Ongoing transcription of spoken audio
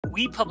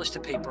we published a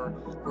paper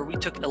where we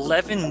took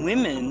 11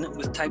 women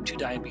with type 2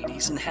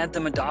 diabetes and had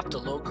them adopt a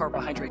low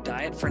carbohydrate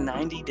diet for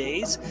 90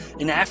 days.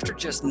 And after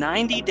just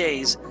 90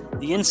 days,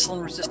 the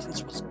insulin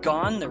resistance was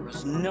gone. There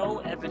was no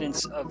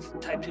evidence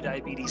of type 2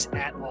 diabetes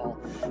at all.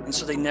 And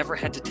so they never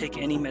had to take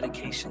any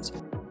medications.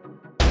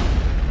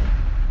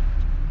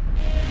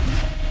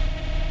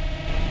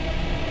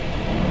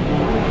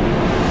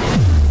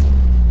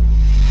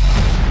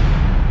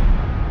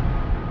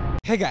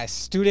 Hey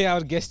guys, today our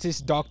guest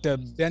is Dr.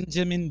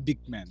 Benjamin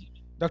Bikman.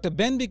 Dr.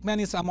 Ben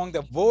Bikman is among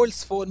the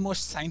world's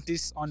foremost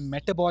scientists on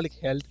metabolic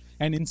health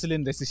and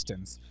insulin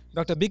resistance.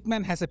 Dr.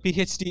 Bikman has a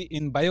PhD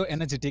in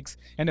bioenergetics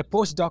and a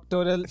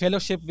postdoctoral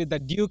fellowship with the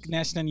Duke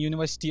National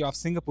University of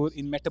Singapore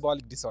in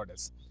metabolic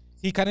disorders.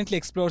 He currently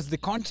explores the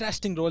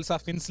contrasting roles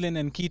of insulin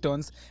and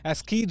ketones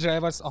as key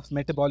drivers of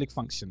metabolic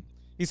function.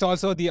 He's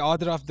also the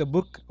author of the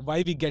book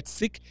Why We Get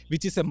Sick,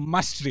 which is a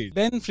must-read.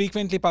 Ben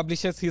frequently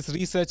publishes his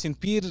research in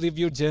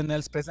peer-reviewed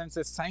journals, presents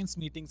at science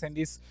meetings, and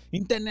is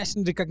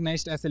internationally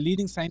recognized as a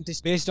leading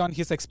scientist based on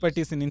his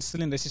expertise in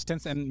insulin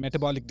resistance and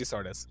metabolic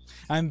disorders.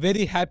 I'm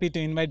very happy to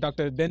invite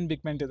Dr. Ben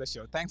Bikman to the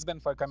show. Thanks, Ben,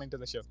 for coming to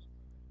the show.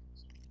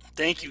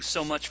 Thank you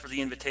so much for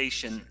the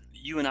invitation.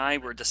 You and I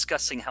were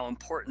discussing how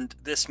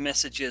important this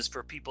message is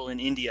for people in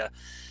India,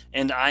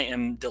 and I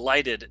am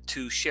delighted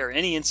to share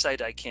any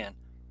insight I can.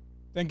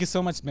 Thank you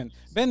so much, Ben.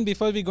 Ben,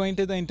 before we go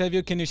into the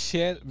interview, can you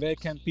share where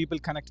can people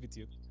connect with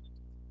you?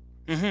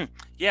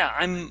 Yeah,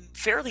 I'm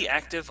fairly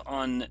active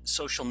on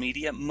social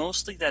media.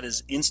 Mostly that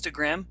is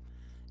Instagram.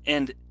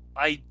 And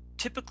I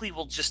typically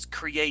will just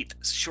create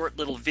short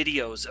little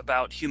videos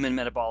about human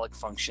metabolic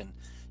function,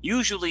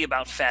 usually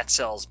about fat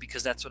cells,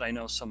 because that's what I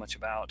know so much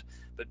about.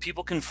 But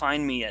people can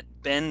find me at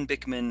Ben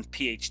Bikman,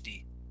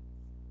 PhD.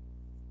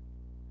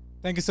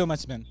 Thank you so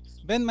much, Ben.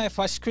 Ben, my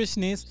first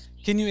question is,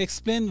 can you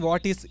explain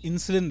what is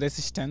insulin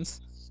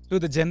resistance to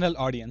the general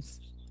audience?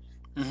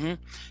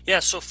 Yeah,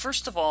 so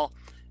first of all,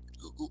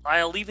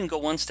 I'll even go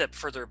one step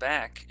further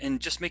back and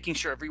just making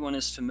sure everyone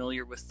is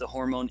familiar with the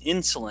hormone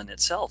insulin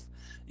itself.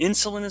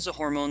 Insulin is a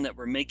hormone that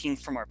we're making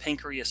from our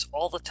pancreas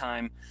all the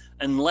time,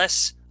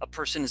 unless a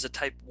person is a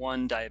type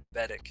 1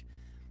 diabetic.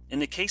 In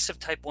the case of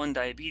type 1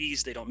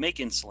 diabetes, they don't make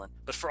insulin.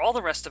 But for all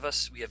the rest of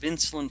us, we have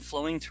insulin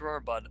flowing through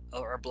our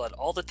blood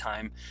all the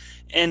time.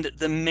 And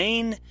the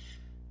main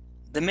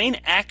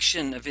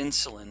action of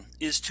insulin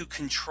is to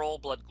control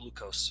blood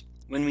glucose.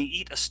 When we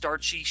eat a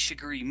starchy,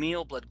 sugary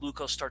meal, blood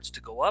glucose starts to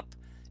go up.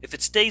 If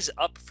it stays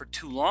up for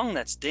too long,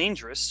 that's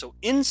dangerous. So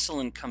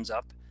insulin comes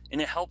up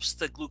and it helps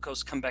the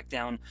glucose come back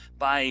down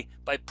by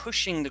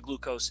pushing the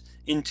glucose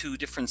into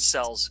different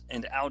cells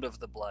and out of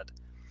the blood.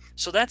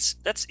 So that's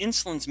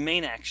insulin's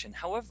main action.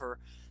 However,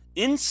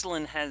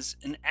 insulin has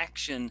an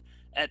action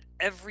at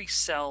every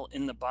cell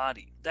in the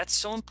body. That's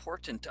so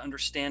important to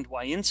understand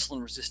why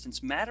insulin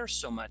resistance matters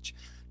so much,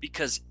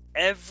 because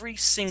every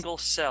single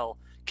cell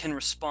can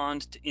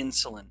respond to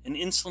insulin, and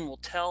insulin will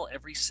tell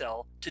every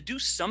cell to do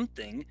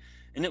something,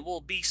 and it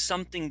will be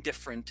something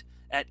different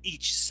at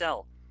each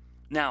cell.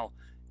 Now,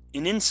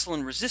 in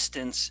insulin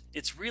resistance,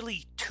 it's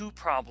really two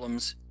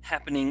problems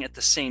happening at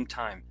the same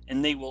time,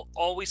 and they will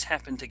always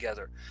happen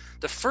together.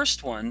 The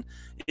first one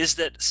is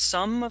that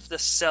some of the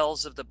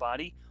cells of the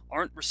body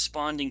aren't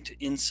responding to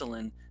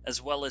insulin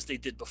as well as they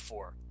did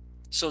before.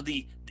 So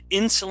the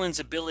insulin's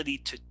ability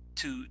to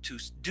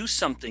do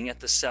something at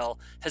the cell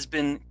has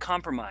been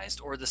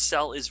compromised, or the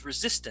cell is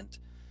resistant.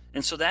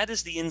 And so that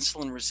is the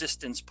insulin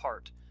resistance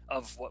part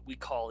of what we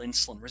call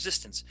insulin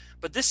resistance.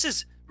 But this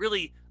is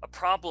really a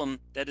problem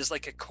that is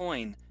like a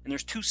coin, and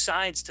there's two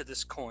sides to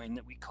this coin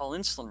that we call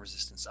insulin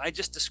resistance. I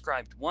just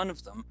described one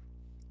of them.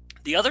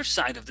 The other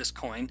side of this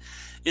coin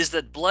is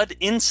that blood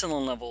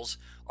insulin levels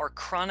are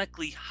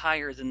chronically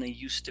higher than they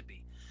used to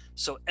be.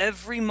 So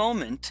every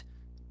moment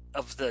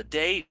of the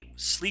day,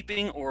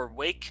 sleeping or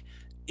awake,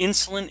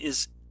 insulin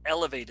is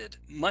elevated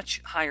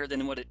much higher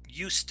than what it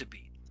used to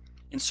be.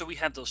 And so we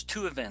have those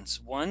two events.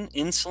 One,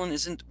 insulin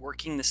isn't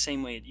working the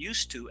same way it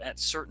used to at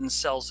certain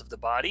cells of the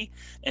body.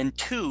 And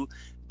two,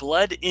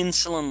 blood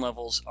insulin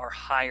levels are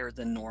higher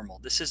than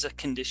normal. This is a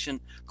condition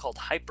called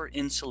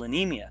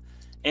hyperinsulinemia.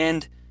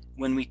 And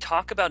when we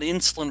talk about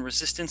insulin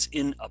resistance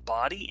in a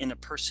body, in a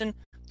person,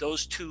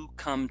 those two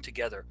come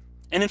together.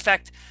 And in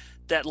fact,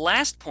 that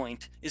last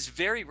point is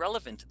very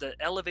relevant. The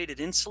elevated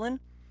insulin,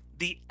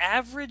 the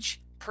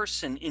average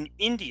person in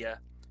India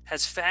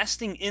has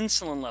fasting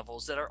insulin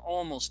levels that are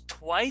almost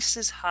twice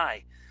as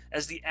high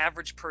as the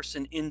average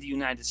person in the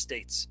United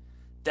States.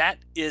 That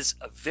is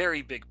a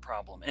very big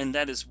problem, and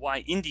that is why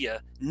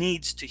India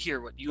needs to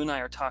hear what you and I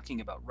are talking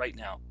about right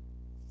now.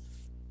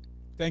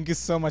 Thank you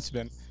so much,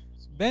 Ben.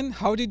 Ben,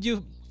 how did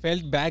you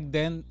felt back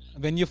then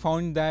when you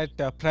found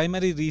that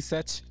primary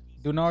research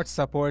do not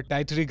support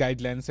dietary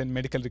guidelines and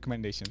medical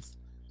recommendations?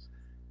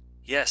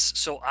 Yes,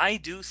 so I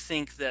do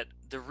think that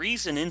the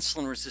reason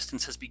insulin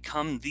resistance has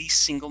become the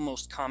single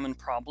most common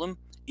problem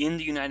in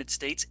the United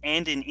States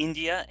and in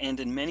India and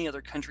in many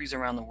other countries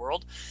around the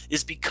world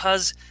is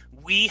because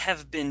we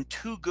have been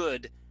too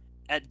good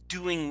at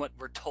doing what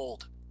we're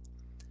told.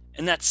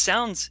 And that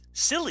sounds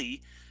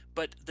silly,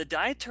 But the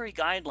dietary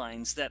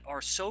guidelines that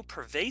are so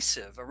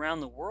pervasive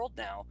around the world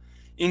now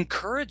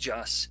encourage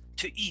us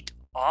to eat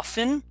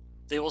often.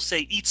 They will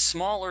say eat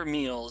smaller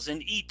meals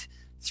and eat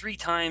three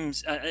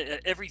times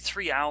every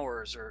 3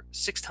 hours or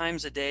 6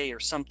 times a day or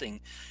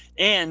something.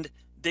 And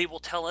they will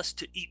tell us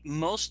to eat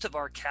most of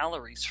our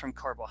calories from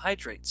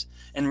carbohydrates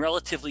and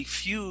relatively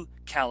few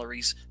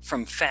calories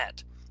from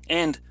fat.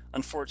 And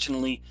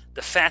unfortunately,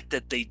 the fat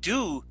that they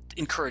do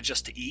encourage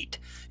us to eat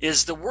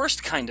is the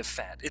worst kind of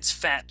fat. It's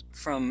fat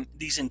from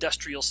these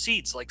industrial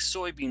seeds like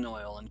soybean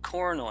oil and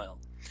corn oil.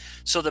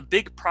 So the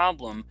big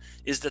problem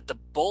is that the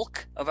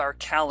bulk of our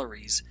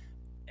calories,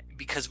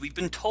 because we've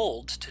been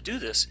told to do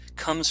this,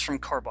 comes from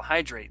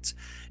carbohydrates.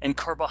 And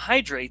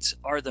carbohydrates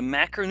are the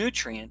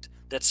macronutrient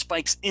that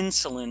spikes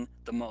insulin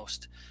the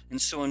most.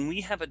 And so when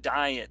we have a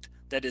diet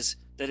that is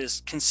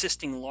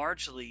consisting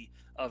largely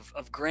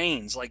of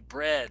grains like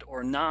bread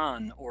or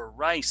naan or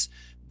rice,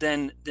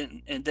 then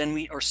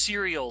we, or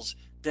cereals,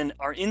 then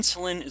our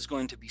insulin is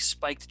going to be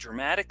spiked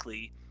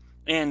dramatically.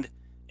 And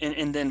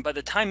then by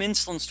the time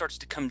insulin starts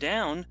to come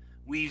down,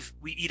 we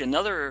eat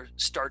another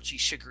starchy,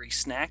 sugary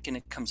snack, and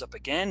it comes up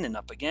again and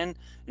up again.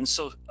 And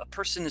so a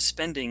person is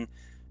spending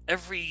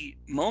every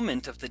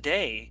moment of the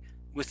day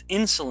with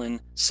insulin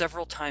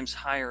several times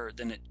higher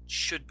than it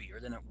should be or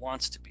than it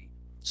wants to be.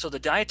 So the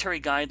dietary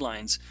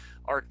guidelines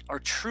are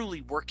truly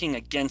working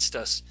against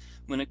us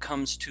when it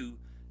comes to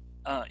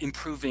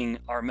improving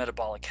our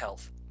metabolic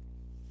health.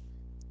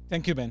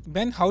 Thank you, Ben.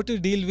 Ben, how to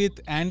deal with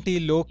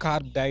anti-low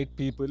carb diet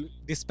people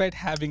despite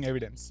having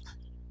evidence?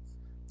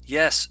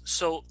 Yes,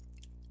 so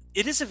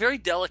it is a very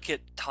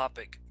delicate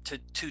topic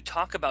to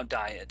talk about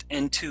diet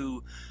and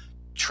to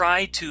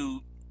try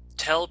to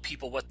tell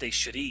people what they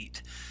should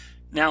eat.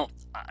 Now,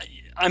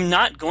 I'm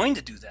not going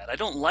to do that. I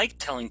don't like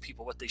telling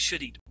people what they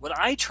should eat. What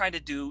I try to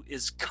do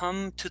is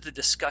come to the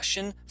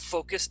discussion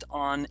focused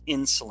on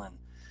insulin.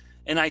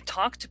 And I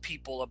talk to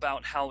people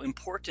about how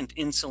important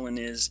insulin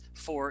is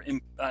for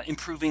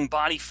improving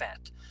body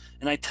fat.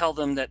 And I tell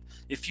them that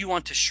if you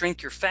want to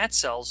shrink your fat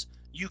cells,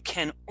 you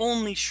can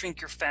only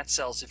shrink your fat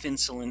cells if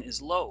insulin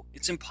is low.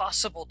 It's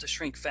impossible to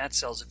shrink fat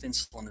cells if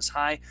insulin is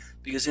high,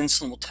 because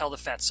insulin will tell the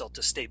fat cell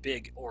to stay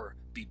big or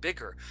be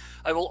bigger.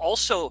 I will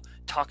also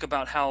talk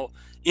about how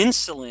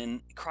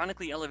insulin,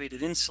 chronically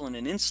elevated insulin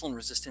and insulin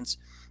resistance,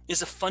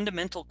 is a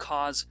fundamental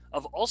cause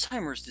of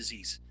Alzheimer's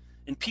disease.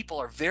 And people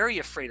are very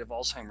afraid of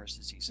Alzheimer's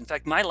disease. In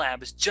fact, my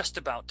lab is just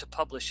about to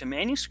publish a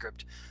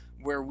manuscript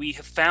where we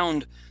have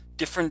found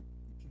different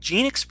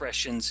gene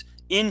expressions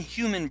in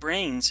human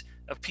brains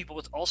of people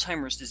with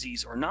Alzheimer's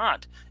disease or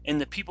not. And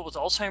the people with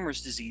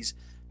Alzheimer's disease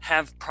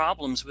have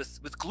problems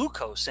with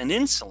glucose and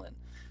insulin.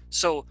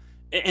 So,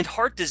 and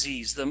heart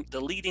disease,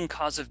 the leading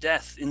cause of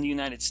death in the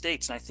United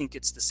States, and I think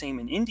it's the same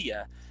in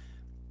India,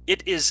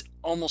 it is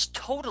almost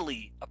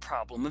totally a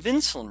problem of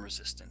insulin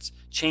resistance,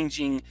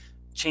 changing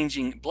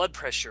blood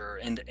pressure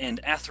and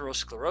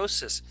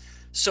atherosclerosis.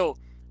 So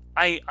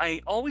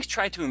I always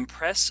try to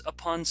impress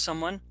upon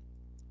someone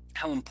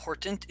how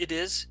important it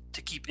is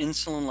to keep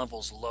insulin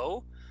levels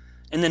low.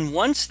 And then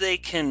once they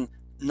can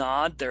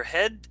nod their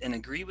head and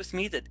agree with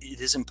me that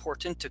it is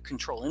important to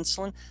control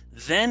insulin,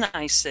 then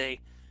I say,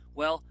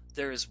 well,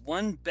 there is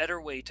one better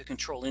way to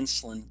control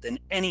insulin than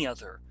any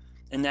other.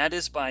 And that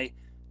is by,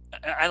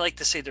 I like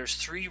to say there's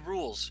 3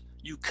 rules.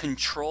 You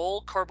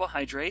control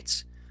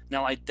carbohydrates.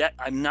 Now,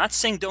 I'm not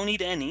saying don't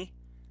eat any.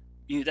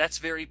 That's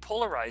very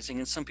polarizing,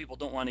 and some people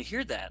don't want to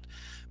hear that.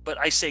 But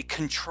I say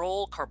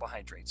control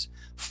carbohydrates.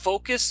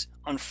 Focus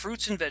on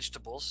fruits and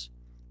vegetables.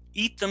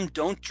 Eat them,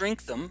 don't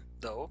drink them,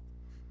 though.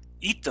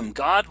 Eat them.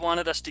 God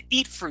wanted us to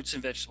eat fruits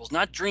and vegetables,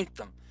 not drink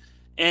them.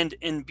 And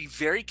be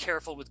very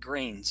careful with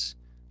grains.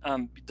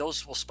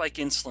 Those will spike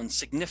insulin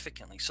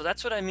significantly. So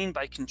that's what I mean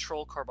by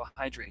control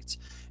carbohydrates.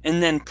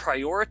 And then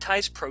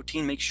prioritize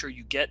protein. Make sure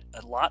you get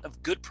a lot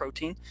of good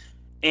protein.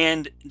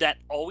 And that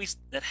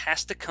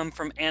has to come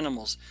from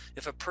animals.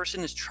 If a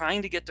person is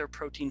trying to get their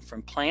protein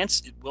from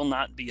plants, it will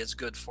not be as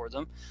good for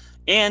them.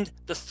 And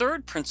the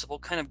third principle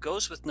kind of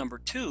goes with number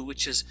 2,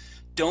 which is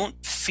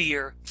don't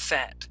fear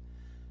fat.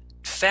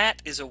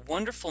 Fat is a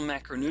wonderful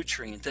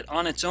macronutrient that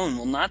on its own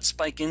will not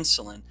spike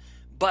insulin,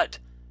 but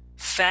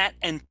fat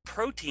and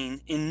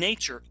protein in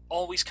nature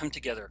always come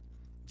together.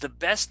 The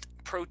best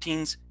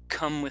proteins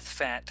come with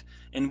fat,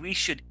 and we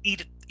should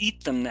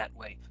eat them that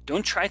way.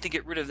 Don't try to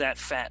get rid of that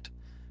fat.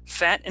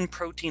 Fat and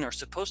protein are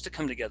supposed to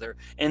come together,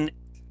 and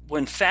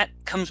when fat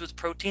comes with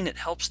protein, it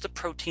helps the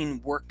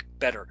protein work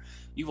better.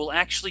 You will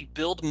actually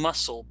build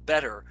muscle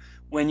better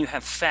when you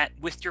have fat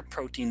with your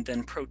protein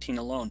than protein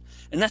alone.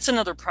 And that's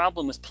another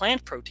problem with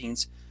plant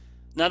proteins.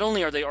 Not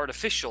only are they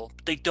artificial,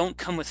 but they don't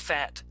come with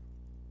fat.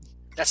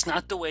 That's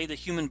not the way the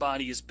human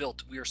body is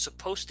built. We are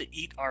supposed to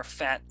eat our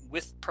fat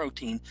with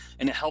protein,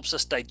 and it helps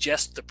us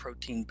digest the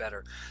protein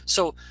better.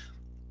 So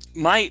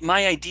my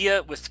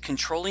idea with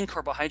controlling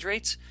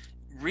carbohydrates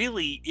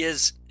really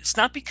is, it's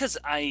not because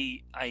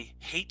I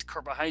hate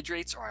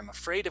carbohydrates or I'm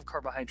afraid of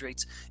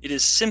carbohydrates. It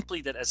is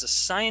simply that as a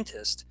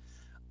scientist,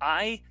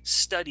 I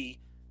study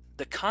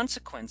the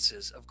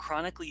consequences of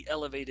chronically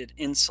elevated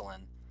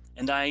insulin,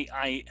 and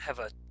I have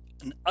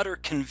an utter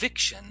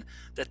conviction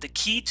that the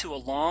key to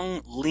a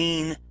long,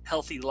 lean,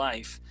 healthy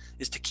life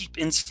is to keep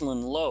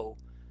insulin low.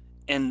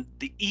 And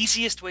the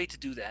easiest way to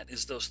do that is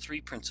those three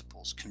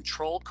principles: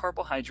 control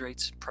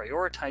carbohydrates,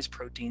 prioritize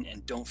protein,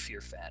 and don't fear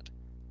fat.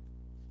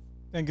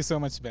 Thank you so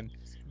much, Ben.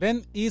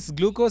 Ben, is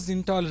glucose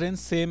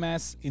intolerance same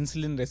as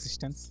insulin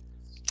resistance?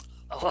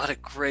 What a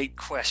great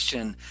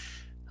question.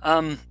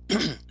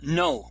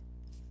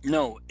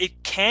 No,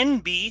 it can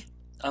be.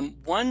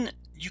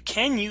 You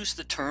can use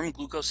the term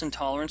glucose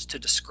intolerance to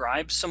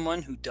describe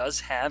someone who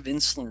does have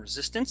insulin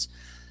resistance,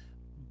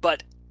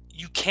 but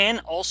you can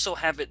also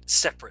have it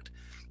separate,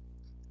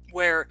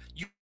 where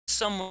you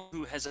someone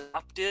who has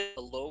adopted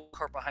a low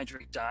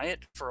carbohydrate diet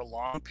for a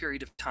long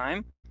period of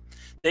time,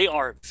 they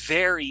are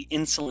very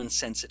insulin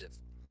sensitive.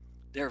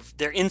 Their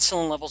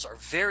insulin levels are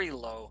very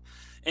low,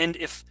 and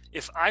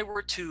if I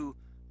were to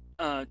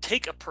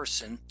take a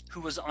person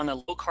who was on a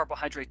low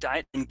carbohydrate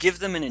diet and give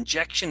them an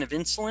injection of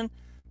insulin,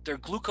 their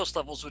glucose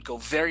levels would go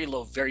very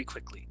low very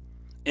quickly.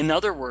 In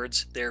other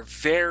words, they're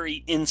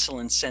very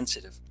insulin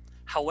sensitive.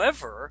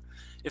 However,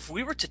 if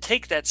we were to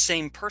take that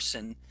same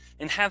person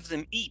and have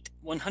them eat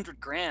 100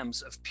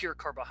 grams of pure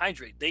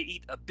carbohydrate, they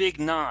eat a big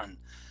naan.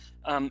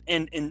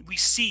 And we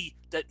see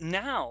that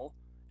now,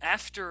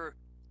 after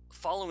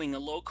following a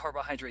low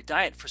carbohydrate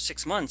diet for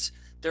 6 months,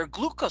 their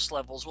glucose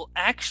levels will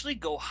actually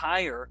go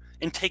higher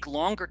and take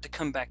longer to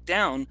come back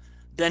down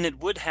than it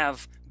would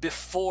have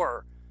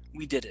before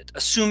we did it,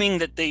 assuming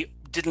that they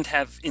didn't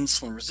have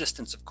insulin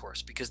resistance, of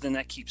course, because then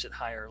that keeps it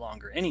higher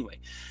longer anyway.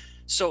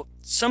 So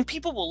some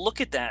people will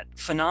look at that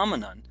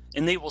phenomenon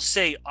and they will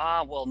say,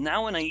 well,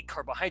 now when I eat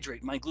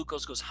carbohydrate, my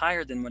glucose goes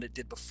higher than what it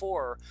did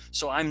before,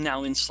 so I'm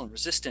now insulin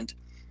resistant.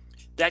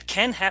 That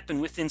can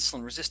happen with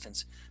insulin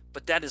resistance,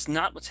 but that is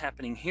not what's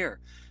happening here.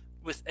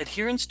 With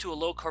adherence to a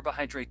low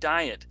carbohydrate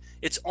diet,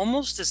 it's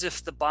almost as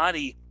if the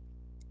body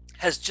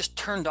has just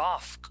turned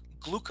off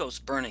glucose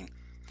burning.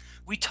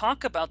 We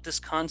talk about this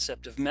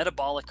concept of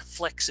metabolic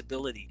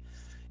flexibility,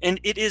 and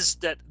it is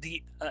that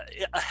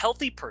a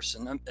healthy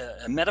person,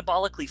 a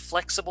metabolically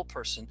flexible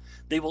person,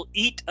 they will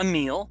eat a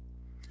meal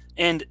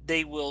and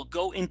they will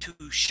go into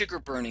sugar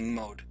burning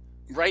mode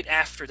right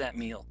after that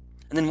meal.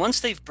 And then once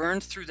they've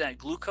burned through that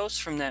glucose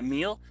from that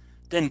meal,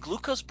 then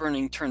glucose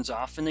burning turns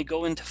off and they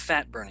go into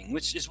fat burning,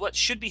 which is what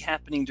should be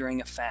happening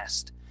during a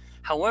fast.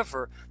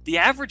 However, the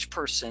average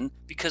person,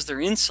 because their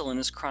insulin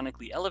is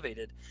chronically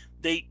elevated,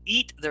 they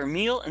eat their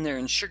meal and they're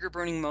in sugar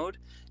burning mode.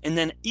 And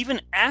then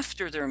even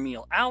after their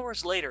meal,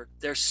 hours later,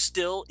 they're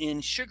still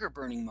in sugar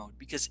burning mode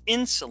because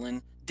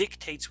insulin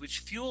dictates which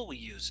fuel we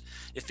use.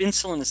 If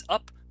insulin is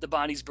up, the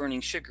body's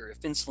burning sugar.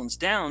 If insulin's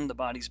down, the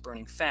body's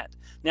burning fat.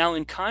 Now,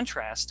 in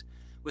contrast,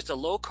 with a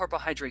low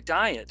carbohydrate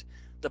diet,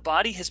 the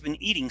body has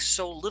been eating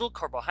so little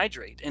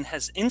carbohydrate and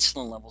has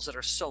insulin levels that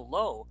are so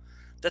low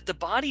that the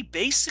body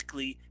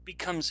basically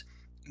becomes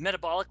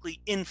metabolically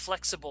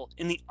inflexible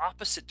in the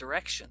opposite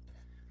direction.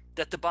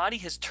 That the body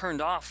has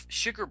turned off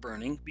sugar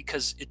burning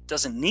because it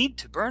doesn't need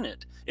to burn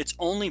it. It's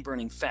only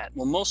burning fat,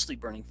 well, mostly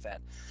burning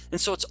fat.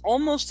 And so it's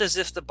almost as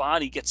if the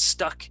body gets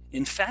stuck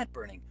in fat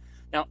burning.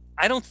 Now,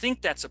 I don't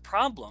think that's a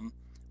problem,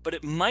 but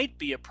it might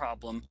be a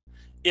problem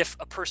if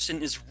a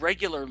person is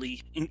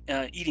regularly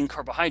eating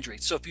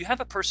carbohydrates. So if you have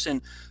a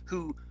person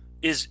who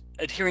is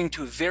adhering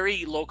to a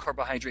very low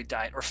carbohydrate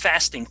diet or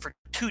fasting for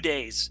 2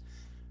 days,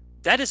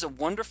 that is a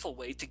wonderful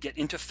way to get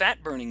into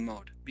fat burning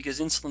mode because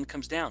insulin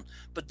comes down.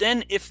 But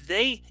then if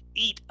they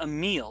eat a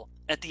meal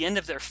at the end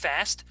of their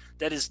fast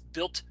that is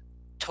built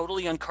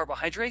totally on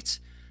carbohydrates,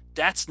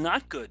 that's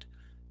not good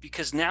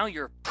because now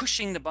you're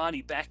pushing the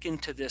body back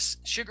into this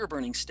sugar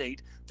burning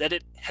state that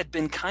it had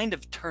been kind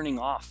of turning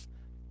off.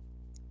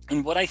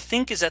 And what I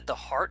think is at the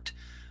heart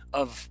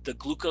of the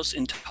glucose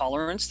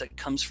intolerance that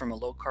comes from a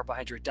low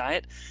carbohydrate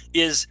diet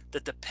is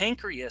that the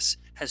pancreas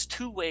has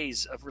 2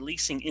 ways of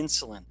releasing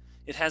insulin.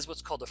 It has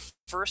what's called a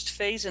first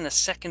phase and a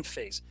second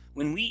phase.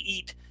 When we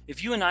eat,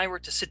 if you and I were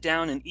to sit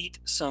down and eat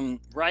some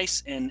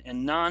rice and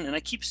naan, and I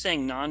keep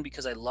saying naan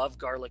because I love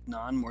garlic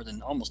naan more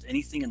than almost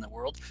anything in the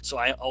world, so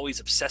I always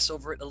obsess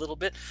over it a little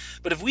bit.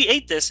 But if we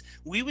ate this,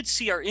 we would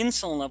see our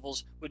insulin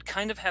levels would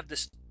kind of have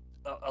this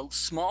a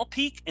small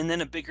peak and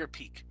then a bigger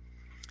peak.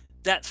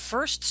 That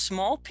first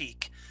small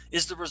peak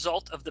is the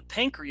result of the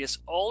pancreas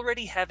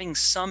already having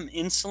some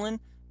insulin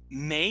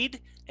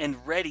made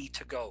and ready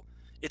to go.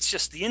 It's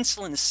just the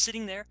insulin is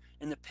sitting there,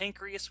 and the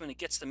pancreas, when it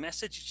gets the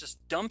message, it just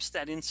dumps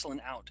that insulin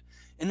out.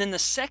 And then the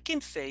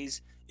second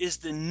phase is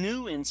the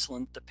new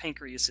insulin the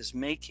pancreas is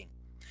making.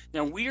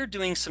 Now, we are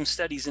doing some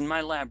studies in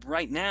my lab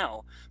right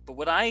now, but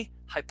what I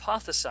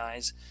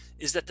hypothesize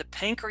is that the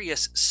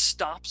pancreas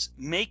stops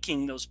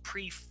making those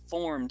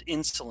preformed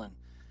insulin.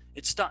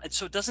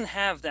 So it doesn't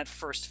have that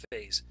first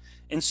phase.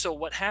 And so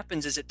what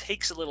happens is it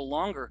takes a little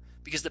longer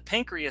because the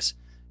pancreas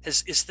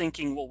is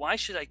thinking, well, why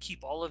should I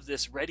keep all of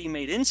this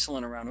ready-made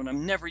insulin around when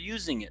I'm never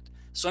using it?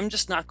 So I'm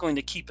just not going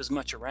to keep as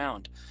much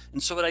around.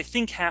 And so what I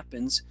think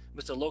happens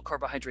with the low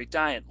carbohydrate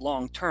diet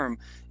long term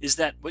is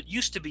that what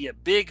used to be a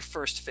big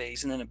first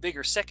phase and then a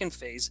bigger second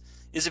phase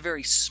is a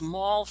very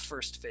small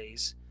first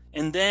phase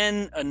and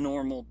then a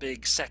normal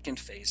big second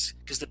phase,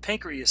 because the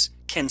pancreas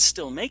can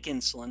still make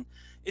insulin.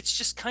 It's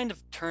just kind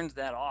of turned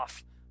that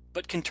off,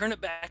 but can turn it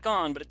back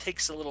on, but it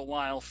takes a little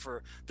while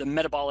for the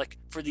metabolic,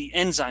 for the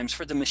enzymes,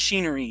 for the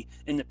machinery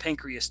in the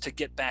pancreas to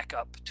get back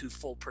up to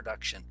full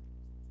production.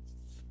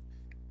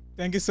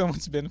 Thank you so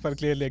much, Ben, for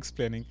clearly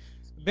explaining.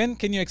 Ben,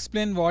 can you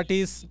explain what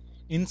is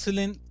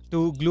insulin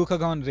to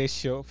glucagon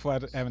ratio for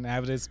an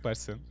average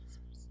person?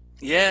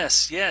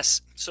 Yes,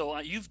 yes. So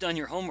you've done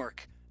your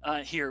homework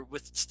here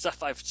with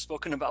stuff I've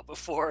spoken about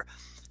before.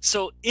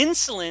 So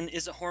insulin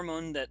is a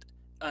hormone that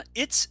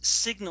its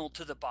signal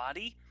to the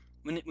body,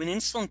 when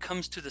insulin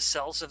comes to the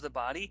cells of the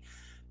body,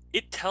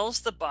 it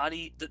tells the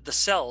body, the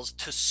cells,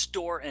 to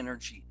store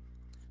energy.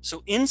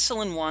 So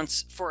insulin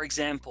wants, for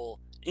example,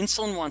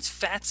 insulin wants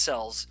fat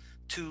cells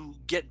to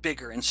get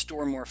bigger and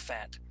store more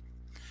fat.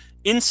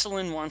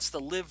 Insulin wants the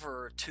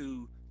liver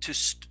to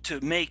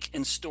make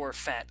and store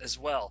fat as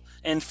well.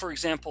 And for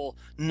example,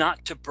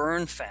 not to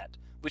burn fat,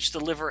 which the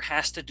liver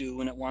has to do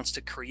when it wants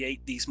to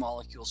create these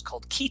molecules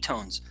called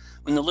ketones.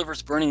 When the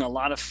liver's burning a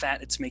lot of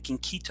fat, it's making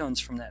ketones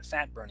from that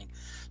fat burning.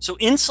 So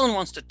insulin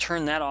wants to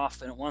turn that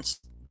off, and it wants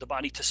the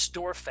body to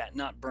store fat,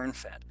 not burn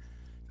fat.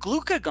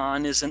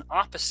 Glucagon is an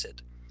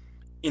opposite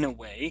in a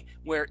way,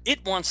 where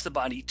it wants the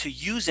body to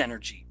use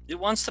energy. It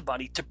wants the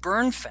body to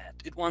burn fat.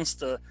 It wants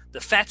the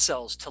fat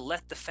cells to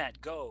let the fat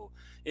go.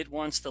 It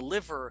wants the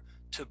liver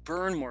to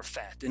burn more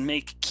fat and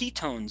make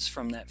ketones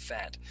from that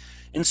fat.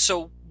 And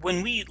so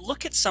when we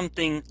look at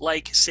something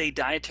like, say,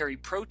 dietary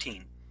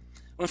protein,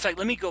 well, in fact,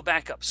 let me go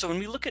back up. So when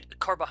we look at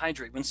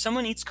carbohydrate, when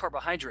someone eats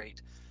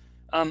carbohydrate,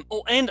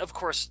 and of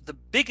course, the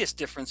biggest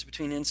difference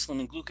between insulin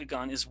and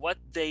glucagon is what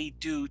they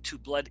do to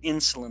blood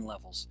insulin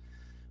levels.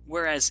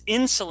 Whereas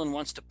insulin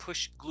wants to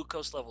push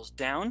glucose levels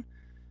down,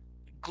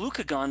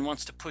 glucagon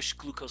wants to push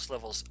glucose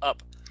levels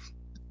up.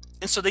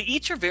 And so they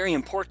each are very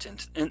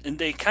important, and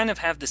they kind of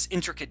have this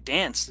intricate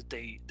dance that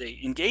they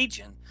engage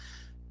in.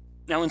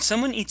 Now, when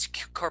someone eats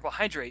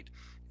carbohydrate,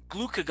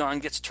 glucagon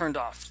gets turned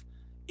off,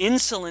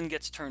 insulin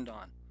gets turned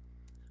on.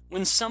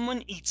 When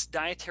someone eats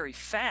dietary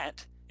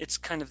fat, it's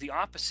kind of the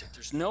opposite.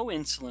 There's no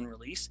insulin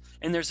release,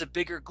 and there's a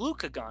bigger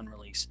glucagon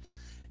release.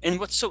 And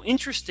what's so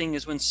interesting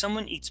is when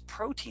someone eats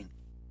protein,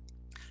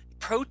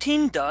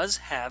 protein does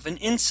have an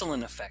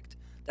insulin effect.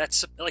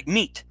 That's like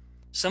meat.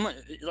 Someone,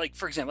 like,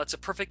 for example, that's a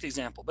perfect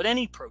example, but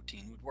any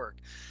protein would work.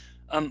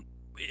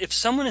 If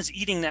someone is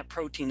eating that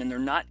protein and they're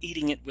not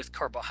eating it with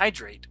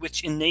carbohydrate,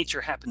 which in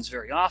nature happens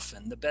very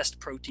often, the best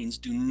proteins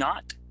do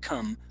not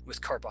come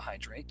with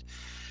carbohydrate.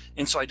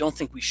 And so I don't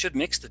think we should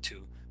mix the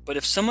two. But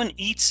if someone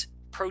eats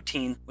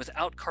protein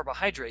without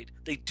carbohydrate,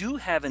 they do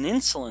have an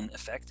insulin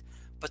effect,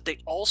 but they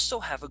also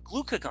have a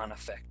glucagon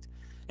effect.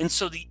 And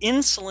so the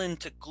insulin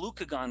to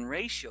glucagon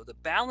ratio, the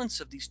balance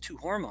of these two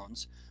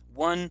hormones,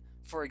 one,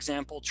 for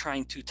example,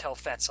 trying to tell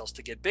fat cells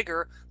to get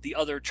bigger, the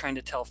other trying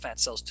to tell fat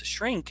cells to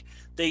shrink,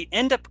 they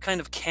end up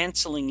kind of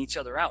canceling each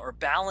other out or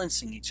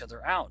balancing each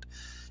other out.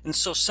 And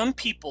so some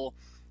people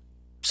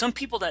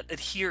that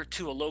adhere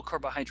to a low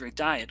carbohydrate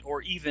diet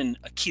or even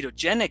a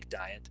ketogenic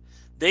diet,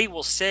 they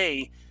will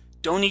say,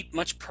 don't eat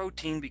much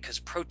protein because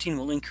protein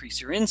will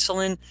increase your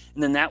insulin,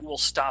 and then that will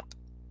stop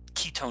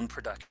ketone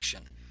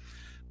production.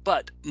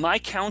 But my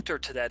counter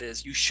to that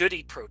is you should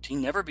eat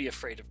protein, never be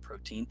afraid of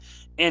protein,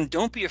 and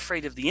don't be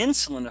afraid of the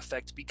insulin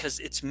effect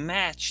because it's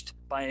matched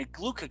by a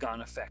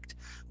glucagon effect,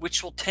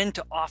 which will tend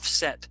to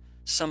offset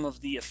some of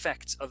the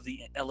effects of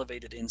the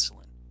elevated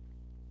insulin.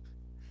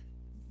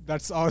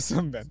 That's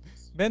awesome, Ben.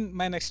 Ben,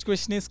 my next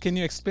question is, can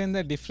you explain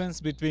the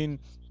difference between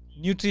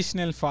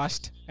nutritional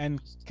fast and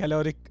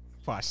caloric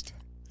fast?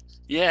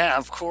 Yeah,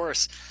 of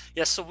course.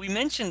 Yeah, so we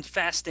mentioned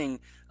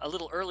fasting a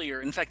little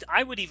earlier. In fact,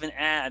 I would even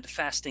add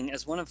fasting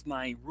as one of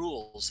my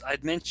rules.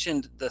 I'd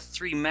mentioned the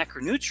 3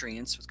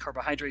 macronutrients with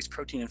carbohydrates,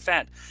 protein, and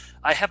fat.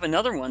 I have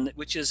another one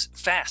which is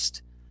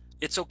fast.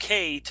 It's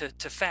okay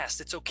to fast.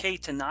 It's okay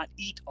to not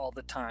eat all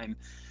the time.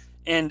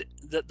 And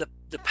the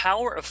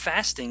power of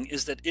fasting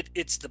is that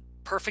it's the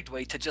perfect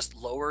way to just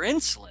lower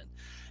insulin.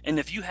 And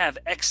if you have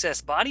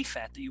excess body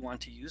fat that you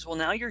want to use, well,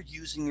 now you're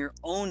using your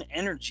own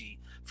energy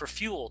for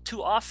fuel.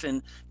 Too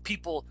often,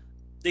 people,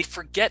 they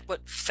forget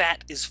what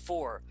fat is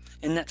for.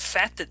 And that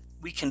fat that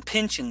we can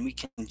pinch and we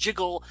can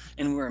jiggle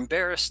and we're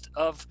embarrassed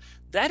of,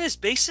 that is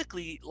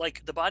basically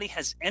like the body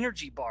has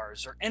energy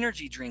bars or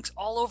energy drinks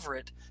all over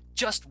it,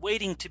 just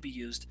waiting to be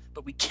used,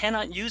 but we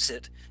cannot use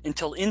it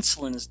until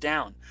insulin is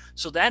down.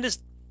 So that is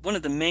one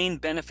of the main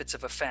benefits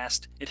of a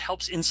fast. It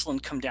helps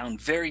insulin come down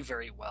very,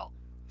 very well.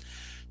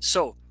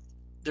 So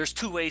there's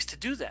 2 ways to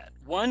do that.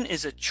 One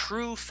is a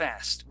true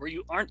fast where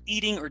you aren't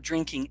eating or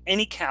drinking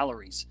any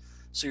calories.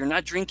 So you're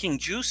not drinking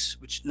juice,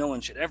 which no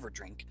one should ever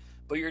drink,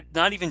 but you're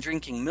not even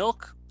drinking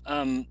milk.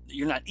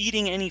 You're not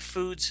eating any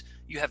foods.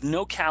 You have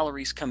no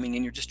calories coming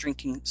in. You're just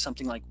drinking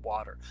something like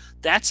water.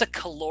 That's a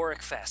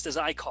caloric fast, as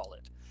I call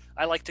it.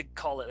 I like to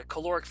call it a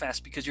caloric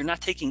fast because you're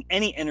not taking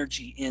any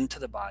energy into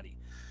the body.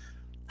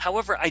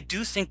 However, I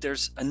do think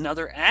there's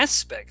another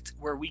aspect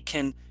where we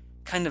can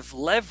kind of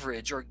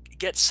leverage or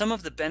get some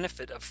of the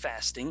benefit of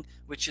fasting,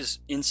 which is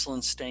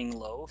insulin staying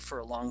low for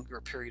a longer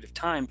period of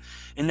time.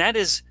 And that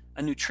is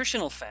a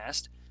nutritional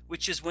fast,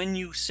 which is when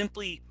you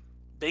simply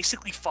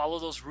basically follow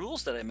those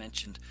rules that I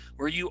mentioned,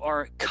 where you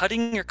are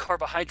cutting your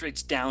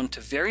carbohydrates down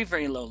to very,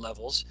 very low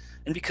levels.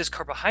 And because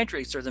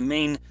carbohydrates are the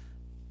main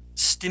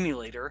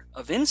stimulator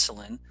of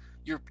insulin,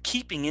 you're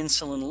keeping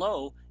insulin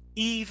low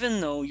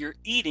even though you're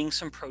eating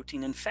some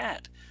protein and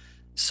fat.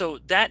 So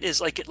that is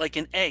like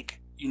an egg,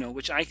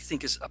 which I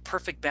think is a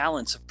perfect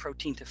balance of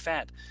protein to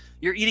fat.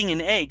 You're eating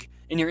an egg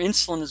and your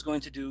insulin is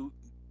going to do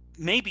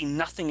maybe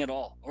nothing at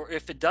all, or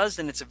if it does,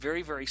 then it's a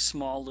very, very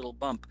small little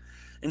bump.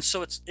 And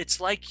so it's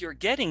like you're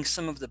getting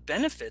some of the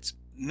benefits,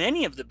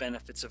 many of the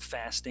benefits of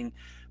fasting,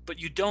 but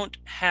you don't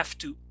have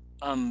to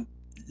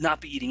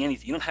not be eating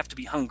anything. You don't have to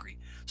be hungry.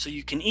 So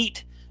you can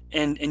eat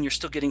and you're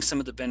still getting some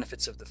of the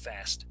benefits of the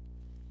fast.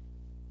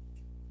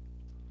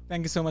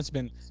 Thank you so much,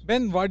 Ben.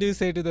 Ben, what do you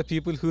say to the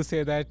people who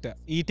say that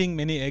eating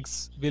many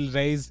eggs will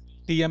raise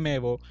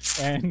TMAO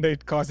and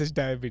it causes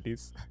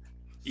diabetes?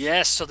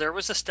 Yes, so there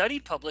was a study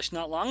published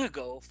not long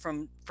ago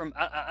from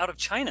out of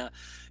China,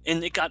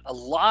 and it got a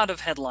lot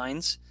of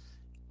headlines.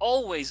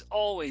 Always,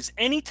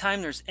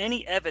 anytime there's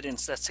any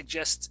evidence that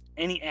suggests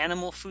any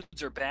animal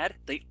foods are bad,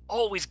 they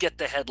always get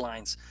the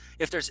headlines.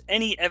 If there's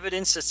any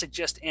evidence that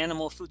suggests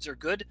animal foods are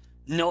good,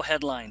 no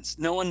headlines.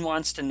 No one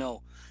wants to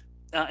know.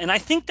 And I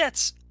think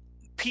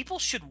people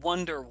should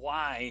wonder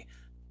why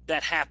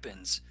that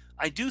happens.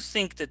 I do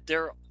think that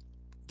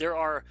there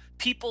are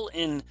people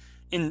in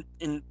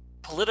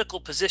political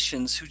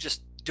positions who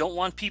just don't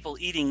want people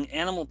eating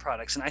animal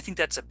products, and I think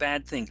that's a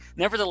bad thing.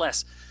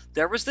 Nevertheless,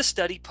 there was this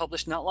study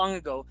published not long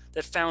ago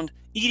that found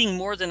eating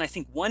more than, I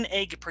think, 1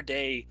 egg per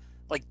day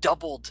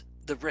doubled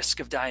the risk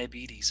of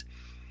diabetes.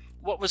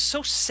 What was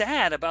so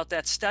sad about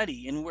that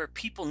study, and where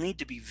people need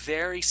to be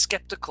very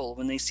skeptical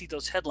when they see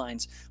those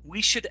headlines,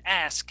 we should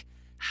ask,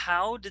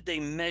 how did they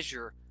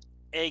measure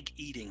egg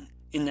eating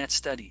in that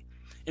study?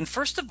 And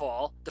first of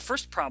all, the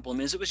first problem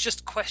is it was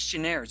just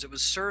questionnaires. It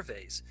was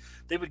surveys.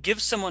 They would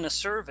give someone a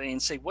survey and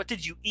say, what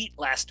did you eat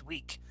last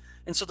week?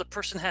 And so the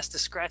person has to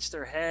scratch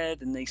their head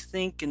and they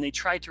think and they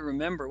try to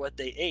remember what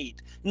they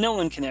ate. No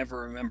one can ever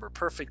remember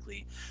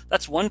perfectly.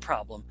 That's one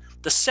problem.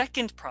 The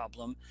second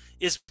problem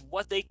is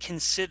what they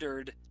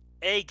considered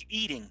egg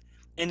eating.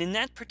 And in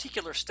that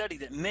particular study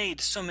that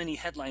made so many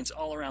headlines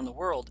all around the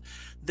world,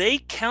 they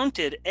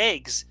counted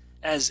eggs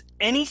as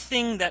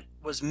anything that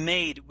was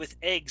made with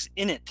eggs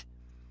in it.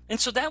 And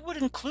so that would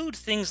include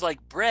things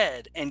like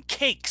bread and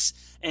cakes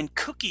and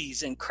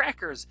cookies and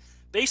crackers.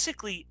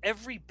 Basically,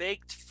 every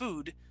baked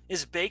food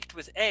is baked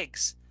with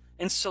eggs.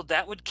 And so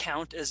that would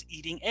count as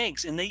eating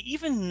eggs. And they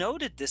even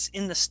noted this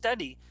in the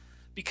study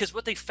because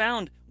what they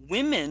found,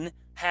 women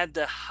had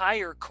the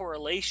higher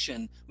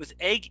correlation with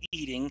egg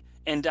eating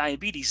and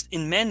diabetes.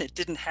 In men, it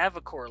didn't have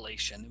a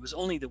correlation. It was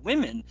only the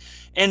women.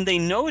 And they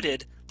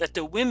noted that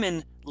the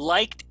women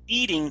liked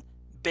eating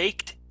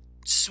baked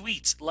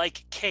sweets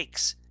like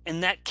cakes,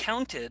 and that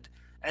counted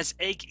as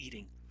egg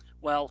eating.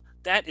 Well,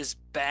 that is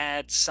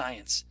bad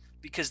science,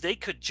 because they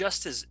could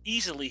just as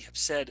easily have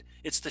said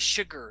it's the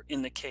sugar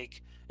in the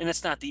cake and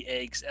it's not the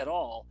eggs at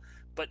all.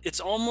 But it's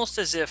almost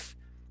as if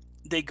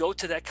they go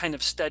to that kind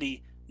of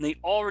study and they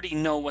already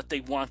know what they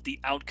want the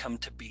outcome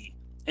to be.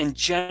 And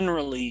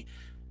generally,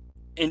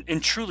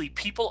 and truly,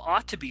 people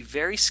ought to be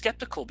very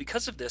skeptical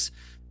because of this.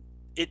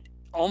 It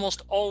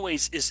almost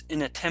always is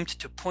an attempt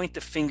to point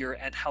the finger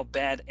at how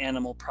bad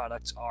animal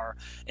products are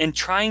and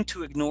trying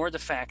to ignore the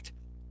fact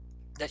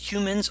that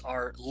humans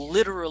are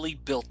literally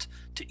built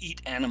to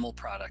eat animal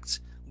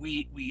products.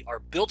 We are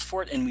built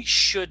for it and we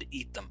should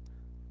eat them.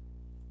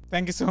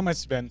 Thank you so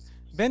much, Ben.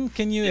 Ben,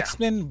 can you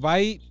explain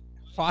why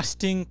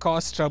fasting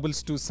causes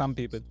troubles to some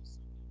people?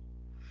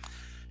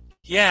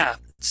 Yeah,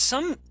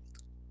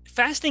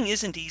 fasting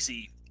isn't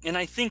easy. And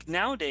I think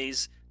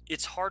nowadays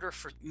it's harder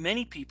for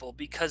many people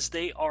because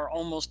they are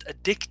almost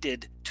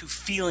addicted to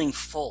feeling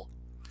full.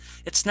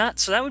 It's not,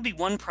 so that would be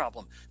one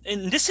problem.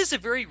 And this is a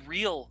very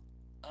real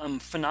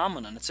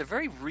phenomenon. It's a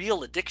very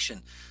real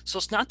addiction. So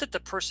it's not that the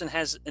person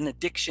has an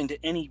addiction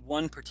to any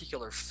one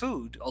particular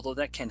food, although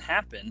that can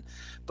happen,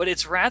 but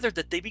it's rather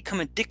that they become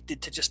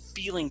addicted to just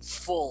feeling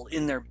full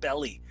in their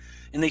belly.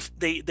 And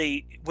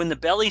they when the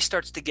belly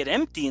starts to get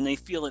empty and they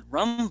feel it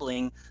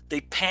rumbling,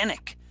 they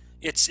panic.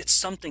 It's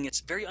something,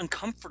 it's very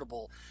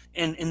uncomfortable,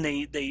 and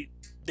they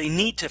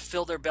need to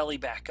fill their belly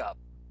back up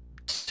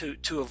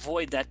to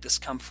avoid that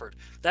discomfort.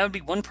 That would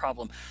be one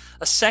problem.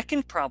 A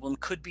second problem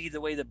could be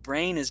the way the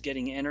brain is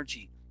getting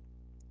energy.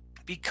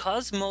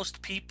 Because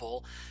most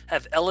people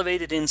have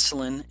elevated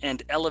insulin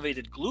and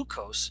elevated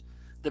glucose,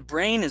 the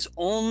brain is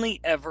only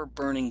ever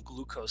burning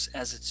glucose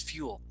as its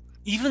fuel.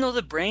 Even though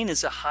the brain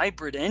is a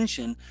hybrid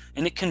engine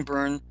and it can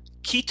burn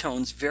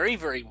ketones very,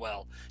 very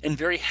well and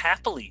very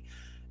happily.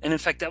 And in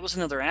fact, that was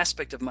another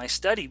aspect of my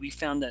study. We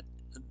found that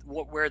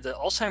where the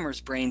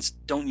Alzheimer's brains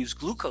don't use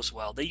glucose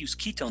well, they use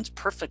ketones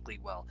perfectly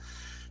well.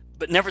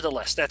 But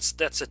nevertheless,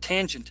 that's a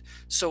tangent.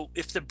 So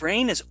if the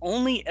brain is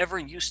only ever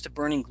used to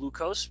burning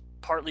glucose,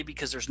 partly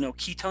because there's no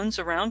ketones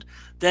around,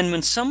 then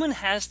when someone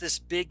has this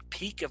big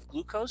peak of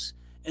glucose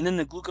and then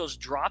the glucose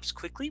drops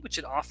quickly, which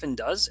it often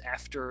does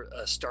after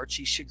a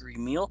starchy, sugary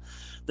meal,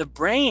 the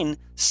brain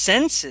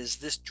senses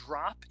this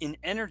drop in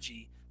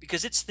energy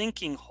because it's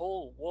thinking,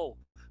 oh, whoa,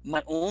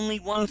 my only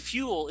one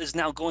fuel is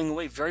now going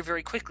away very,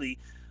 very quickly.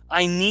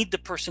 I need the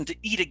person to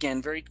eat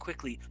again very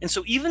quickly. And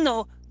so even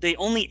though they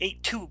only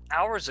ate 2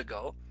 hours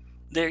ago,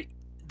 they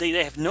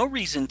have no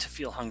reason to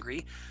feel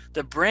hungry.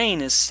 The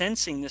brain is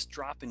sensing this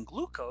drop in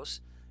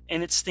glucose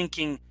and it's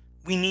thinking,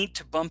 we need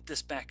to bump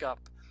this back up.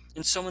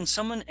 And so when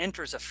someone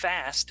enters a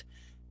fast,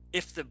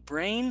 if the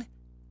brain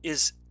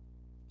is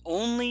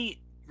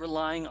only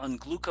relying on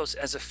glucose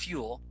as a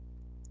fuel,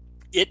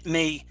 it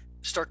may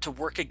start to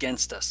work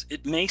against us.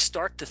 It may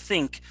start to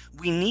think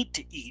we need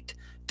to eat,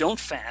 don't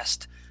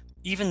fast,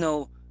 even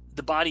though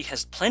the body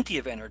has plenty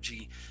of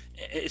energy.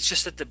 It's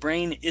just that the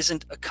brain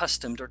isn't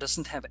accustomed or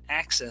doesn't have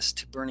access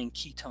to burning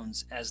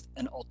ketones as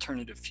an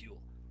alternative fuel.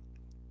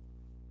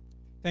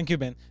 Thank you,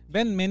 Ben.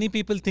 Ben, many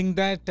people think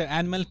that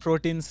animal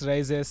proteins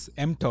raises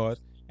mTOR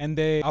and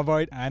they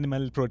avoid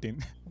animal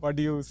protein. What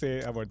do you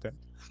say about that?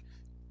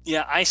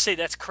 Yeah, I say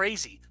that's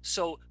crazy.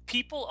 So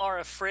people are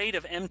afraid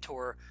of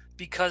mTOR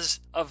because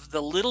of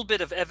the little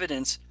bit of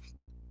evidence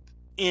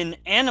in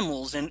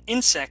animals and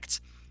insects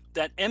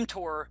that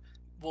mTOR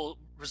will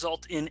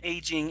result in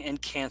aging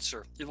and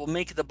cancer. It will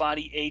make the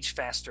body age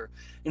faster.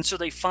 And so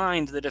they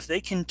find that if they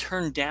can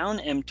turn down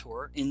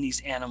mTOR in these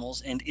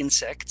animals and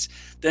insects,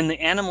 then the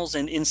animals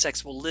and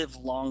insects will live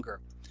longer.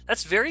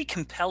 That's very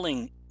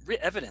compelling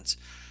evidence.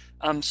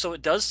 So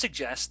it does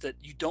suggest that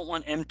you don't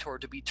want mTOR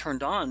to be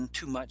turned on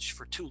too much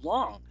for too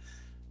long.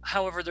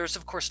 However, there's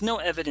of course no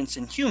evidence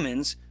in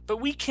humans,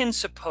 but we can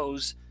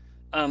suppose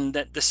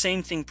that the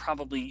same thing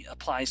probably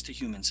applies to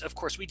humans. Of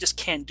course, we just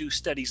can't do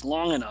studies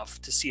long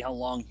enough to see how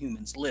long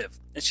humans live.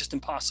 It's just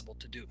impossible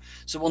to do.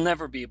 So we'll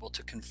never be able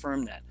to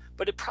confirm that.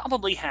 But it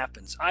probably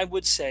happens. I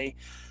would say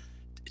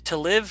to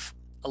live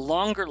a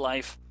longer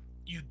life,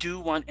 you do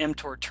want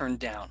mTOR turned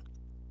down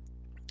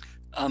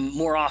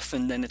more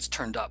often than it's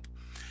turned up.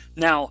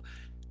 Now,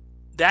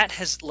 that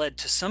has led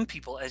to some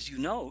people, as you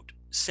note,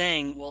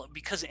 saying, well,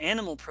 because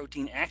animal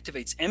protein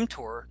activates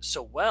mTOR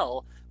so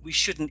well, we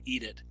shouldn't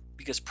eat it,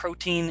 because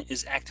protein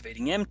is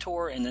activating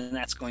mTOR and then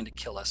that's going to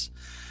kill us.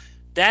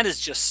 That is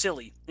just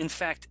silly. In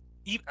fact,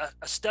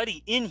 a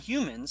study in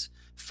humans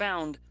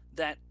found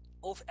that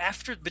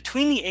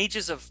between the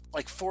ages of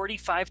like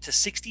 45 to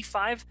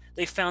 65,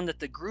 they found that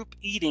the group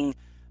eating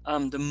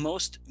the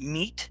most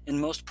meat and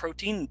most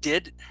protein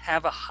did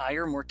have a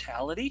higher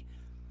mortality.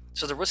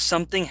 So there was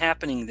something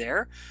happening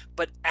there.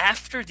 But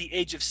after the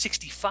age of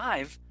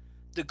 65,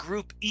 the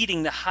group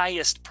eating the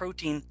highest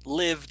protein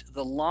lived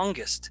the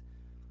longest.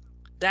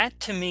 That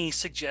to me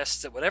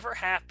suggests that whatever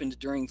happened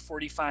during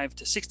 45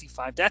 to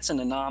 65, that's an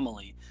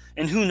anomaly.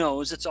 And who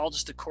knows, it's all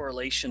just a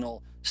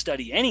correlational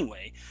study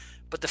anyway.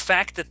 But the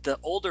fact that the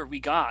older we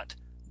got,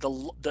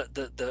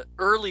 the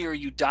earlier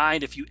you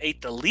died if you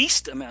ate the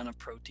least amount of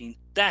protein,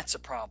 that's a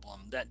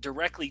problem. That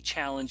directly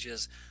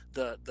challenges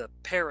the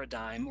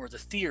paradigm or the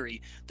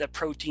theory that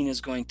protein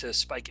is going to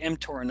spike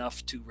mTOR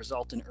enough to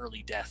result in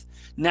early death.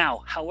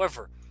 Now,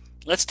 however,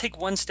 let's take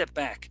one step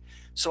back.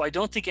 So I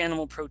don't think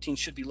animal protein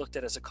should be looked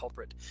at as a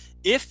culprit.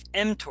 If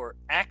mTOR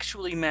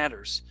actually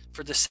matters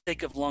for the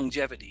sake of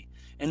longevity,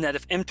 and that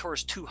if mTOR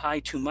is too high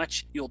too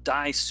much, you'll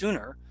die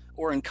sooner,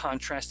 or in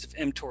contrast, if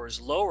mTOR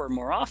is lower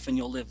more often,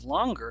 you'll live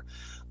longer,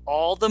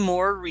 all the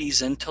more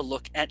reason to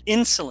look at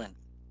insulin.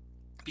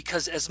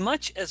 Because as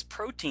much as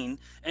protein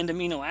and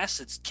amino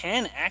acids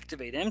can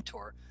activate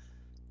mTOR,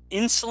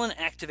 insulin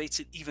activates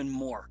it even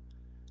more.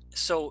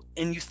 So,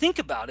 and you think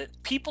about it,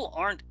 people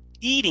aren't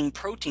eating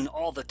protein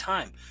all the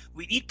time.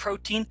 We eat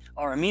protein,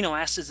 our amino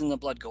acids in the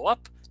blood go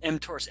up,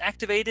 mTOR is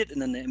activated,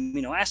 and then the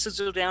amino acids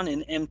go down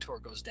and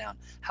mTOR goes down.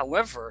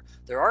 However,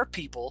 there are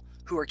people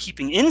who are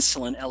keeping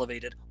insulin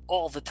elevated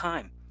all the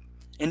time.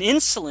 And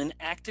insulin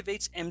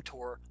activates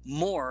mTOR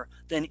more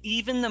than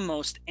even the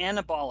most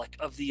anabolic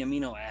of the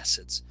amino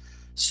acids.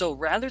 So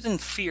rather than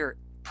fear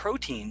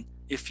protein,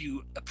 if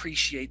you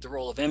appreciate the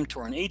role of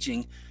mTOR in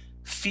aging,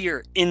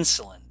 fear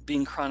insulin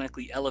being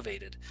chronically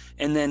elevated,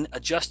 and then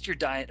adjust your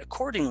diet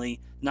accordingly,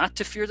 not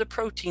to fear the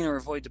protein or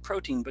avoid the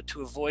protein, but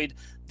to avoid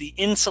the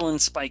insulin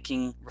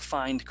spiking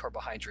refined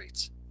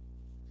carbohydrates.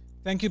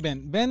 Thank you,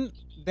 Ben. Ben,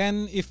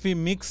 then if we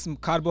mix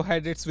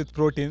carbohydrates with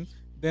protein,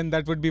 then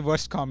that would be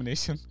worst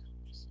combination.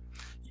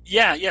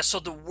 Yeah. So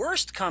the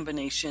worst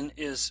combination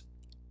is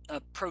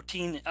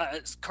protein,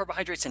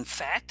 carbohydrates, and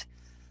fat.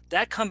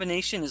 That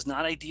combination is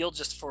not ideal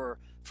just for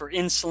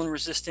insulin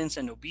resistance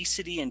and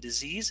obesity and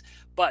disease.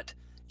 But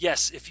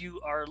yes, if you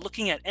are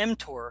looking at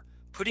mTOR,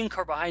 putting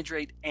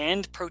carbohydrate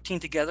and protein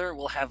together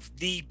will have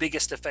the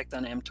biggest effect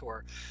on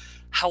mTOR.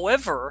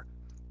 However,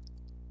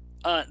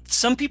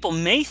 some people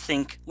may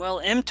think,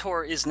 well,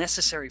 mTOR is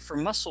necessary for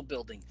muscle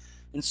building.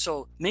 And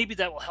so maybe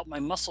that will help my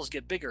muscles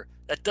get bigger.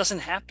 That doesn't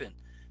happen.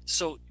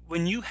 So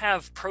when you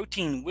have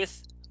protein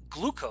with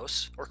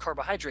glucose or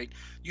carbohydrate,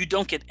 you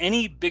don't get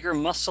any bigger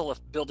muscle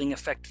building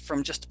effect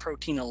from just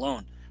protein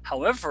alone.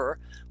 However,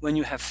 when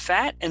you have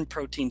fat and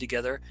protein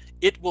together,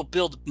 it will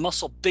build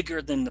muscle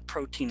bigger than the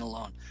protein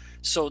alone.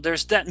 So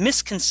there's that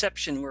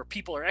misconception where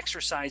people are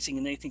exercising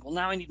and they think, well,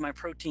 now I need my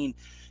protein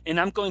and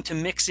I'm going to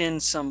mix in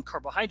some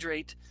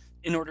carbohydrate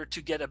in order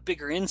to get a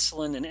bigger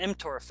insulin and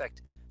mTOR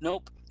effect.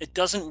 Nope, it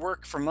doesn't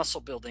work for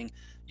muscle building.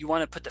 You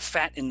want to put the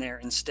fat in there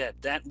instead.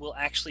 That will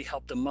actually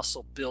help the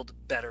muscle build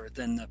better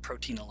than the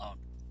protein alone.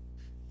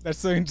 That's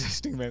so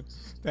interesting, man.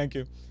 Thank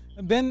you.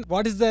 Ben,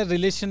 what is the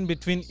relation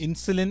between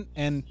insulin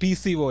and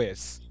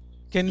PCOS?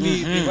 Can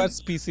we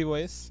reverse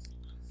PCOS?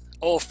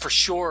 Oh, for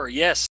sure.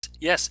 Yes.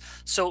 Yes.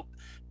 So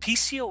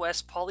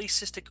PCOS,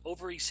 polycystic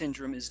ovary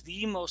syndrome, is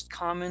the most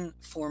common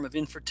form of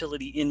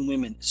infertility in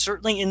women,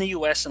 certainly in the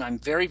US, and I'm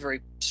very,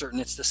 very certain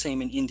it's the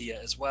same in India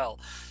as well.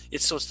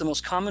 It's the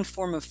most common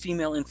form of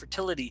female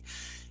infertility.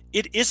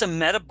 It is a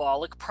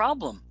metabolic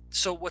problem.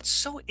 So what's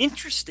so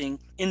interesting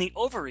in the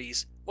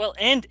ovaries, well,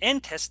 and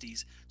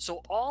testes,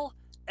 so all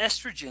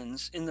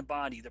estrogens in the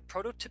body, the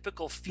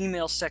prototypical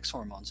female sex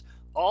hormones,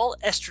 all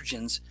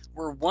estrogens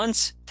were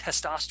once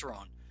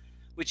testosterone,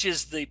 which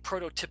is the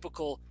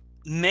prototypical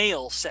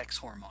male sex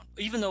hormone.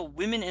 Even though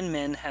women and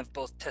men have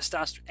both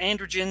testosterone,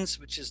 androgens,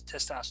 which is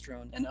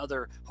testosterone and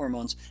other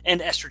hormones,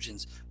 and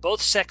estrogens.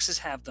 Both sexes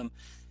have them.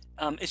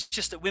 It's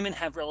just that women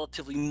have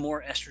relatively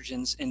more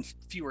estrogens and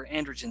fewer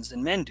androgens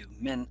than men do.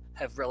 Men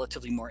have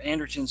relatively more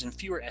androgens and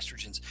fewer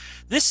estrogens.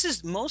 This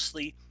is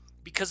mostly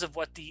because of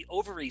what the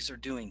ovaries are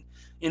doing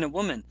in a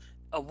woman.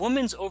 A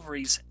woman's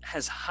ovaries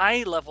has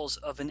high levels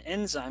of an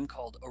enzyme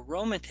called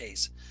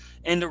aromatase,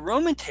 and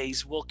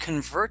aromatase will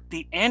convert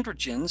the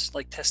androgens,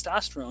 like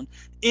testosterone,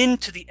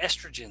 into the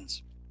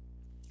estrogens.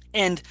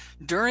 And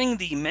during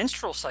the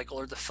menstrual cycle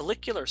or the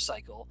follicular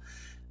cycle,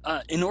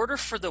 in order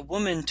for the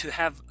woman to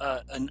have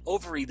an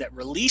ovary that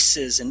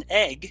releases an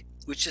egg,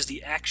 which is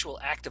the actual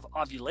act of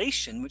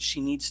ovulation, which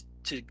she needs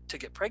to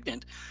get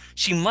pregnant,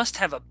 she must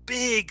have a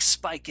big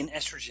spike in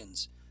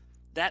estrogens.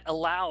 That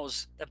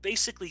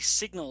basically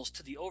signals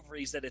to the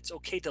ovaries that it's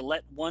okay to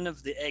let one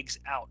of the eggs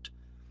out.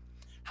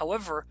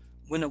 However,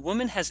 when a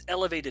woman has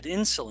elevated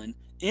insulin,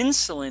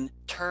 insulin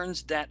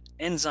turns that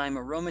enzyme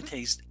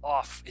aromatase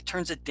off. It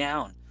turns it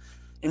down.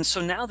 And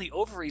so now the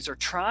ovaries are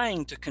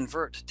trying to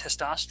convert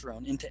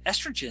testosterone into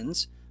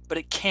estrogens, but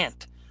it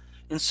can't.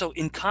 And so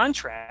in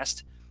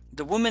contrast,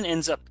 the woman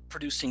ends up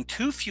producing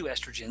too few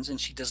estrogens and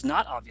she does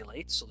not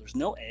ovulate, so there's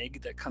no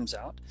egg that comes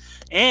out.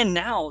 And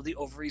now the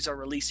ovaries are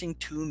releasing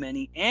too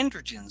many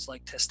androgens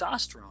like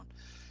testosterone.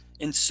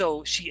 And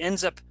so she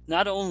ends up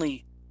not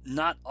only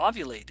not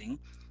ovulating,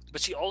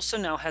 but she also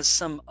now has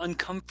some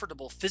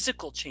uncomfortable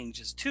physical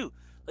changes too.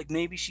 Like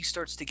maybe she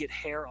starts to get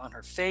hair on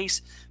her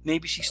face,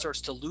 maybe she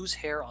starts to lose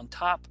hair on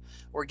top,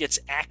 or gets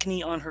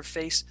acne on her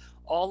face.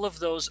 All of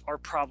those are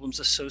problems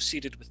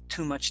associated with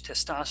too much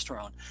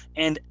testosterone.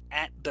 And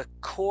at the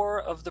core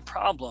of the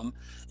problem,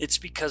 it's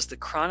because the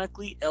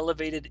chronically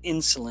elevated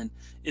insulin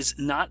is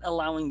not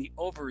allowing the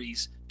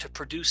ovaries to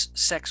produce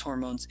sex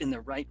hormones in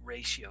the right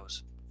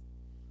ratios.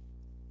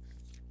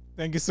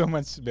 Thank you so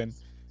much, Ben.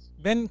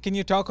 Ben, can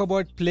you talk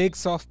about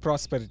plagues of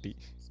prosperity?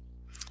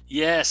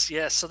 Yes,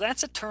 yes. So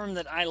that's a term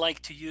that I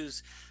like to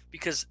use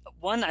because,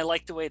 one, I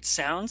like the way it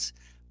sounds,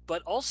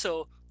 but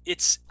also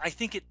I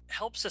think it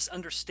helps us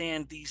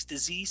understand these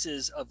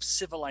diseases of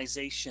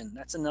civilization.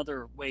 That's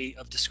another way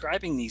of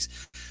describing these.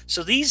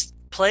 So these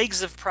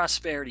plagues of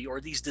prosperity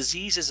or these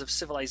diseases of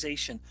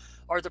civilization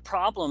are the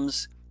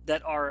problems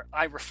that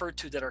I refer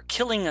to that are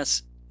killing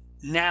us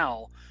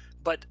now,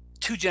 but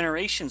 2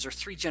 generations or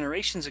 3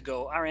 generations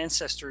ago, our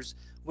ancestors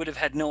would have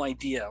had no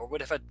idea or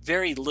would have had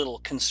very little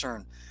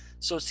concern.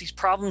 So it's these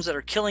problems that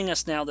are killing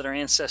us now that our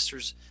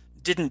ancestors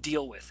didn't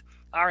deal with.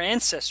 Our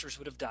ancestors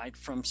would have died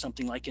from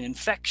something like an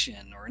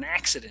infection or an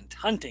accident,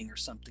 hunting or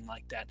something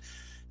like that.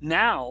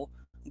 Now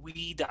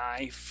we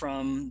die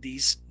from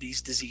these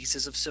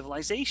diseases of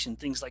civilization,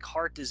 things like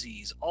heart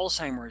disease,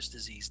 Alzheimer's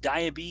disease,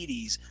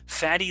 diabetes,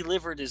 fatty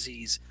liver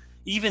disease,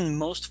 even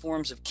most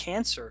forms of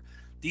cancer.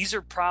 These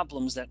are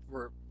problems that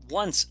were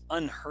once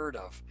unheard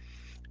of.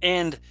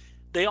 And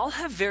they all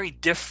have very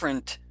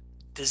different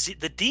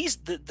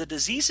the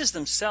diseases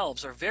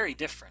themselves are very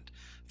different.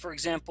 For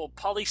example,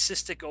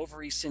 polycystic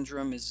ovary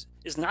syndrome is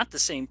not the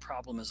same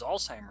problem as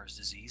Alzheimer's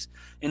disease,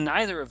 and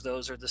neither of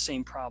those are the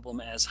same problem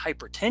as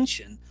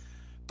hypertension.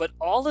 But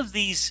all of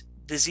these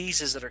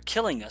diseases that are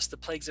killing us, the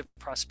plagues of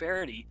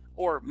prosperity,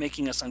 or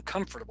making us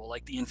uncomfortable,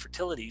 like the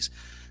infertilities,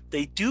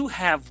 they do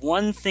have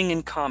one thing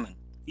in common.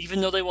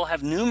 Even though they will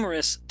have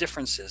numerous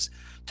differences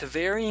to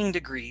varying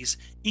degrees,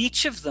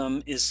 each of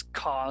them is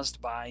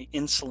caused by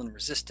insulin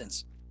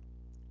resistance.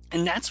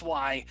 And that's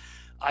why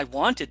I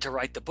wanted to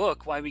write the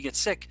book, Why We Get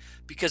Sick,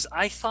 because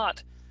I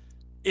thought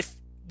if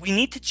we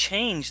need to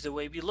change the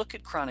way we look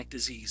at chronic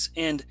disease.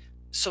 And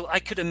So I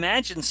could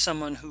imagine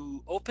someone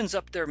who opens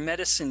up their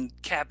medicine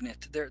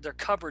cabinet, their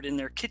cupboard in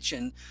their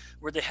kitchen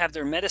where they have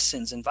their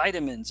medicines and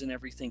vitamins and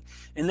everything,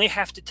 and they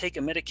have to take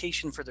a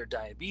medication for their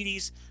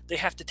diabetes, they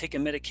have to take a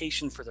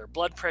medication for their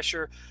blood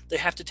pressure, they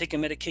have to take a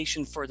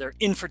medication for their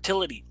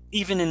infertility,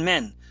 even in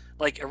men,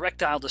 like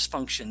erectile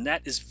dysfunction.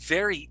 That is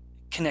very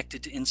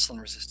connected to insulin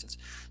resistance.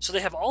 So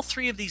they have all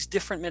three of these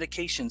different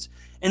medications,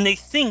 and they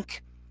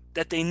think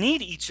that they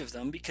need each of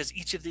them because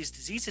each of these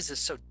diseases is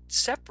so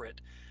separate.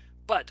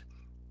 But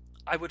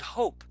I would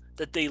hope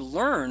that they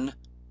learn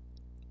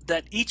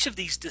that each of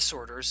these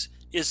disorders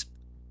is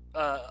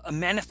a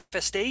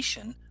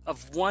manifestation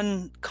of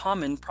one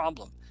common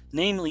problem,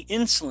 namely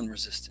insulin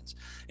resistance.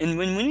 And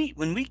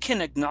when we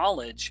can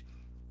acknowledge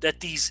that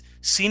these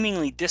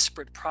seemingly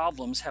disparate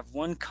problems have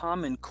one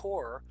common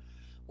core,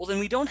 well, then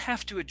we don't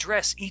have to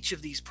address each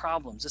of these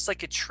problems. It's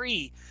like a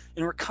tree,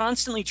 and we're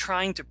constantly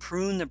trying to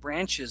prune the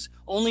branches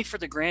only for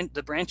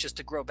the branches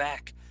to grow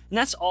back. And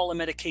that's all a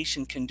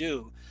medication can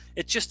do.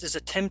 It just is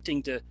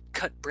attempting to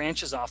cut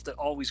branches off that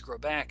always grow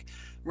back.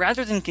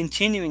 Rather than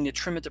continuing to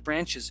trim at the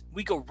branches,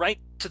 we go right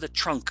to the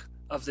trunk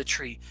of the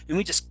tree and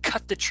we just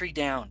cut the tree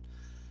down.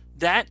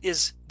 That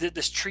is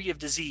this tree of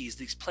disease,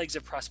 these plagues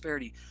of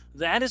prosperity.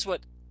 That is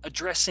what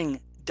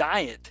addressing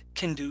diet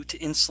can do to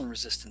insulin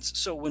resistance.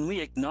 So when we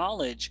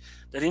acknowledge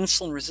that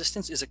insulin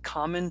resistance is a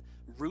common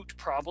root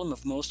problem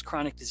of most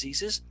chronic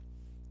diseases,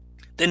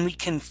 then we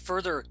can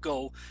further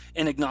go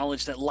and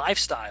acknowledge that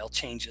lifestyle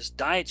changes,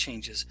 diet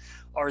changes,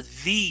 are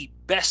the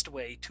best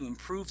way to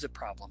improve the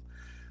problem.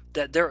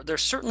 That there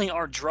certainly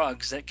are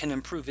drugs that can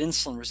improve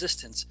insulin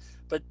resistance,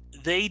 but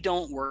they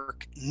don't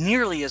work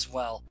nearly as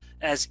well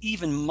as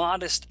even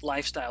modest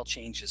lifestyle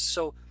changes.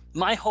 So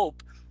my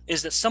hope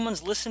is that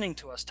someone's listening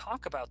to us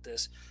talk about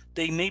this.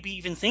 They may be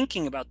even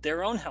thinking about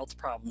their own health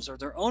problems or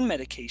their own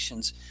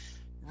medications.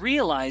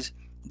 Realize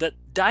that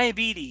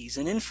diabetes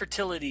and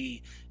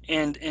infertility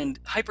and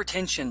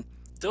hypertension,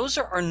 those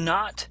are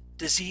not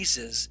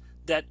diseases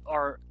that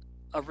are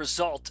a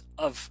result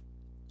of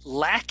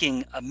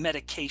lacking a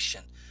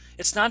medication.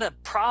 It's not a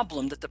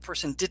problem that the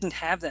person didn't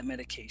have that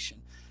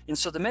medication. And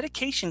so the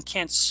medication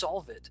can't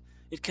solve it.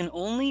 It can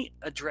only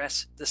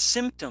address the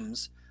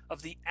symptoms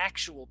of the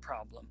actual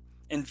problem.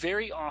 And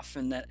very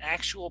often that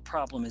actual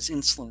problem is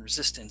insulin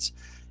resistance.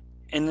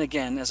 And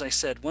again, as I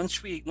said,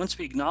 once we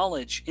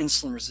acknowledge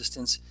insulin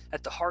resistance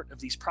at the heart of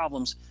these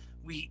problems,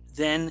 we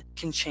then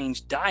can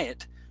change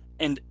diet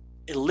and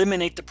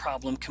eliminate the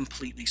problem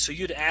completely. So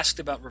you'd asked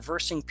about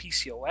reversing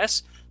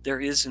PCOS. There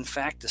is, in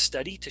fact, a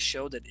study to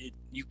show that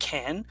you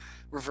can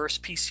reverse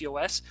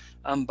PCOS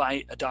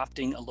by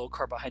adopting a low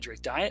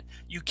carbohydrate diet.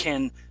 You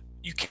can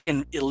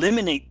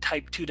eliminate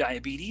type 2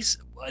 diabetes,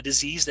 a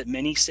disease that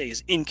many say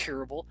is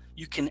incurable.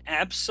 You can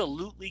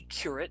absolutely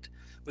cure it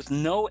with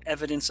no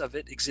evidence of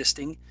it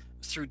existing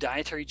through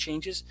dietary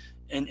changes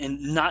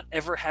and not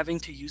ever having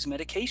to use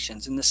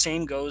medications. And the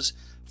same goes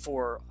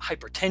for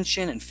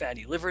hypertension and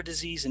fatty liver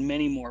disease and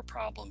many more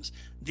problems.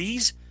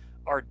 These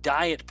are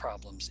diet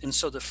problems. And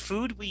so the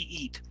food we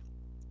eat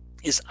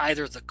is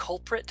either the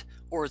culprit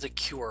or the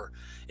cure.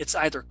 It's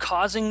either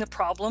causing the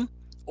problem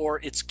or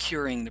it's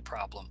curing the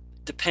problem,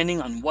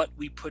 depending on what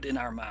we put in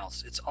our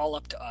mouths. It's all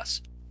up to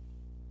us.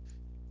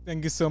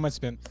 Thank you so much,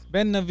 Ben.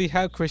 Ben, we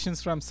have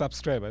questions from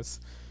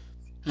subscribers.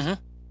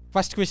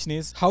 First question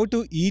is, how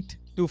to eat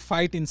to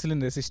fight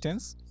insulin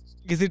resistance?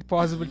 Is it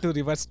possible to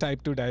reverse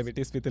type 2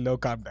 diabetes with a low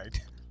carb diet?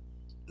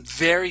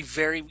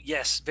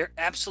 Yes,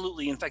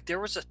 absolutely. In fact, there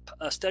was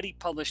a study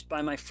published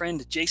by my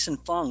friend Jason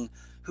Fung,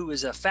 who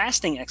is a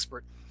fasting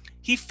expert.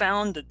 He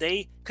found that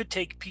they could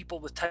take people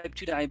with type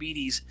 2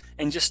 diabetes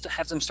and just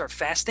have them start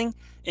fasting,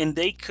 and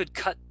they could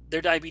cut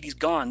their diabetes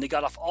gone. They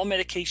got off all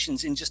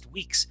medications in just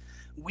weeks.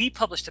 We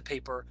published a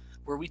paper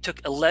where we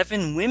took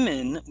 11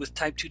 women with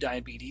type 2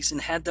 diabetes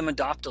and had them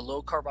adopt a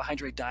low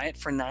carbohydrate diet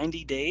for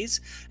 90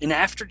 days. And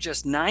after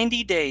just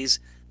 90 days,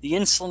 the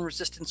insulin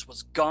resistance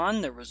was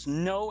gone. There was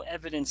no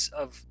evidence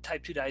of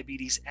type 2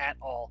 diabetes at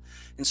all.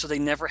 And so they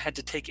never had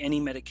to take any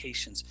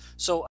medications.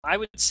 So I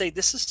would say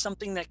this is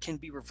something that can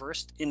be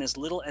reversed in as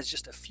little as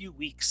just a few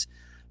weeks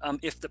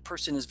if the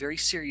person is very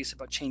serious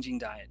about changing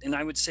diet. And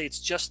I would say it's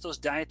just those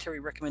dietary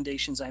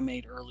recommendations I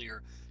made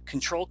earlier.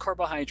 Control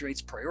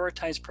carbohydrates,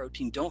 prioritize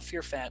protein, don't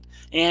fear fat,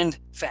 and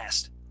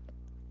fast.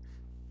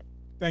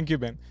 Thank you,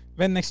 Ben.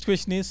 Ben, next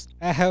question is,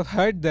 I have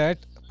heard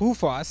that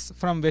PFAS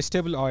from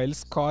vegetable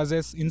oils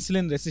causes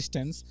insulin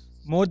resistance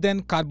more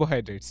than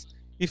carbohydrates.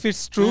 If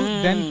it's true,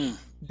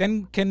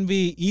 then can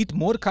we eat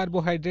more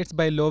carbohydrates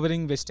by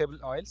lowering vegetable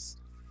oils?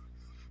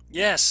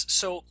 Yes.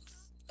 So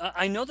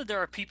I know that there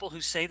are people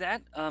who say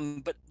that,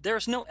 but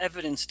there's no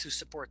evidence to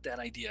support that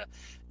idea.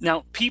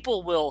 Now,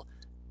 people will...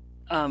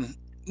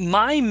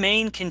 my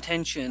main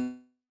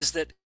contention is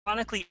that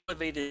chronically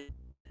elevated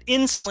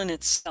insulin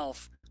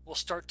itself will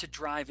start to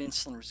drive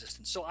insulin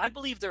resistance. So I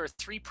believe there are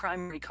three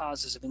primary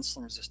causes of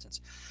insulin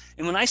resistance.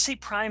 And when I say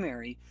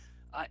primary,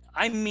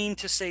 I mean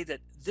to say that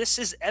this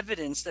is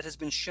evidence that has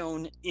been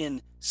shown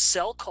in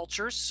cell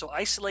cultures, so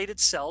isolated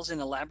cells in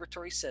a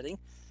laboratory setting,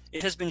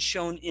 It has been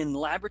shown in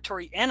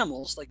laboratory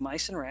animals like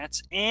mice and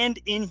rats and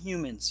in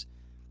humans.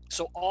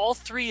 So all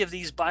three of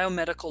these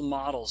biomedical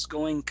models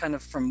going kind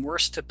of from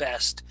worst to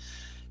best.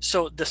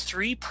 So the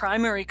three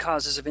primary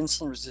causes of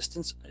insulin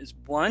resistance is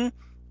one,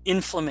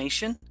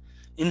 inflammation.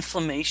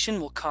 Inflammation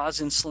will cause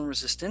insulin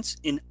resistance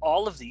in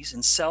all of these,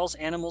 in cells,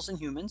 animals, and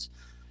humans.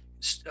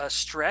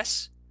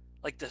 Stress,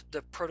 like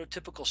the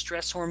prototypical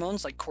stress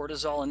hormones like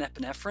cortisol and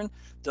epinephrine,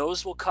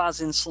 those will cause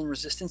insulin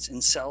resistance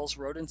in cells,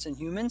 rodents, and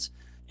humans.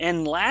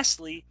 And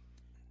lastly,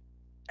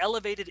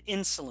 elevated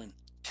insulin.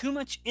 Too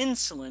much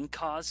insulin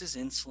causes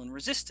insulin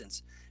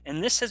resistance.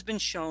 And this has been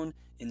shown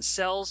in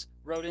cells,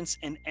 rodents,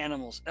 and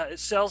animals,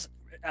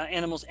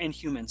 animals and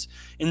humans.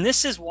 And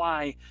this is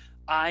why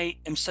I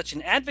am such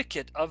an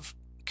advocate of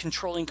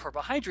controlling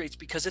carbohydrates,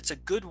 because it's a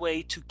good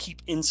way to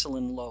keep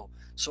insulin low.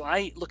 So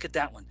I look at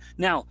that one.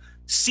 Now,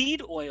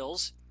 seed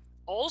oils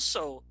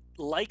also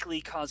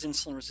likely cause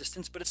insulin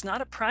resistance, but it's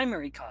not a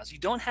primary cause. You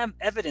don't have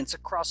evidence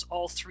across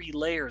all three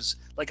layers,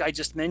 like I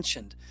just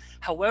mentioned.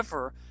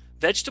 However,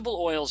 vegetable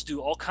oils do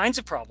all kinds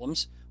of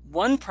problems.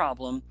 One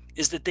problem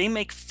is that they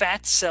make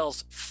fat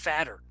cells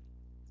fatter.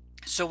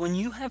 So when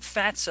you have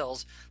fat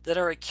cells that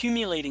are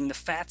accumulating the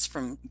fats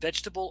from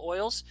vegetable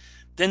oils,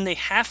 then they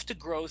have to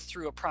grow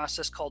through a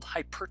process called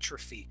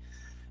hypertrophy.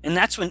 And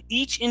that's when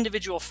each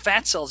individual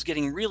fat cell is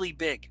getting really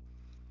big.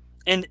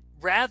 And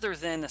rather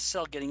than a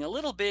cell getting a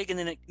little big and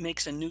then it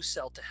makes a new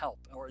cell to help,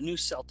 or a new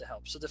cell to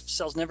help. So the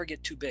cells never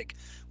get too big.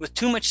 With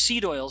too much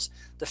seed oils,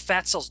 the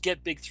fat cells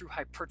get big through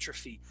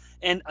hypertrophy.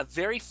 And a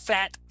very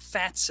fat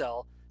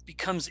cell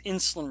becomes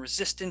insulin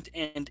resistant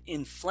and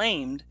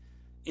inflamed,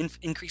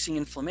 increasing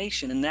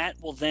inflammation, and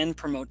that will then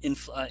promote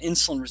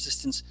insulin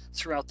resistance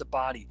throughout the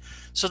body.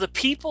 So the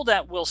people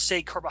that will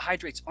say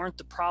carbohydrates aren't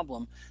the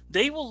problem,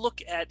 they will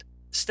look at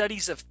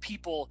studies of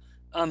people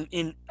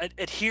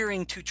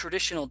adhering to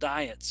traditional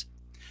diets,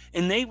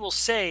 and they will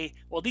say,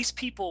 well, these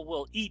people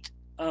will eat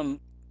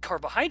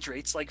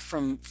carbohydrates like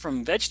from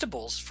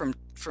vegetables,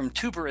 from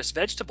tuberous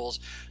vegetables,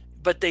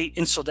 but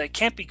so that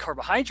can't be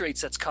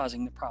carbohydrates that's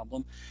causing the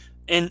problem,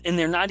 and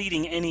they're not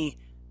eating any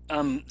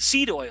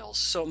seed oils,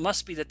 so it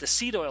must be that the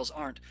seed oils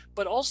aren't.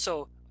 But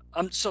also,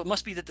 so it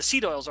must be that the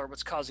seed oils are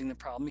what's causing the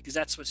problem, because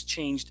that's what's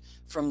changed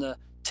from the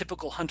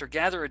typical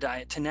hunter-gatherer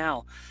diet to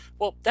now.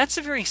 Well, that's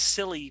a very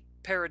silly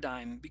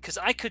paradigm, because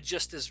I could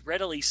just as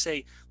readily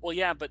say, well,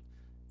 yeah, but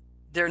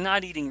they're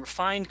not eating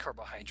refined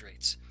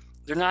carbohydrates.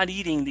 They're not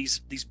eating these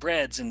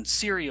breads and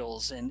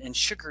cereals and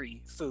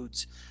sugary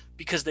foods,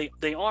 because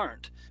they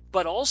aren't.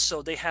 But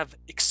also they have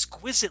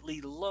exquisitely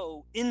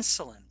low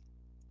insulin.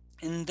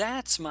 And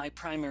that's my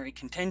primary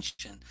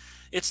contention.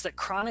 It's that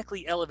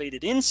chronically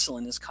elevated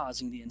insulin is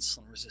causing the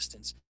insulin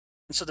resistance.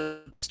 And so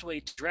the best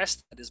way to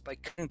address that is by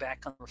cutting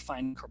back on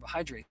refined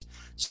carbohydrates.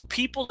 So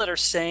people that are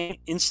saying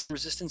insulin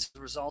resistance is a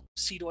result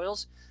of seed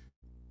oils,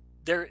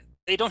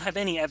 they don't have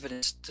any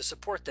evidence to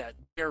support that.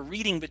 They're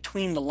reading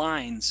between the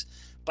lines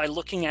by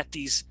looking at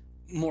these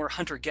more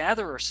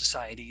hunter-gatherer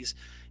societies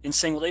and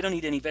saying, well, they don't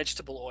eat any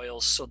vegetable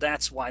oils, so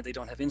that's why they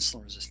don't have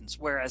insulin resistance.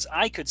 Whereas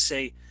I could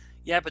say,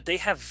 yeah, but they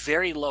have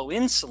very low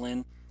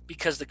insulin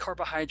because the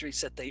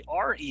carbohydrates that they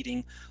are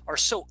eating are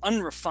so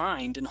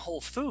unrefined and whole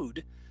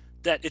food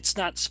that it's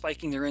not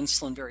spiking their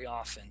insulin very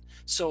often.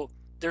 So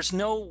there's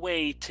no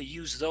way to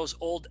use those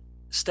old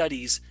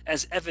studies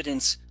as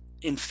evidence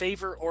in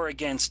favor or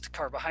against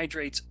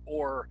carbohydrates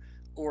or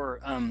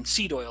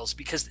seed oils,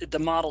 because the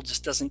model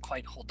just doesn't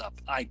quite hold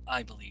up,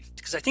 I believe.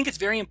 Because I think it's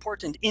very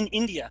important in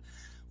India,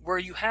 where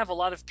you have a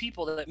lot of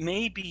people that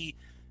may be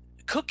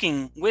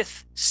cooking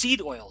with seed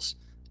oils.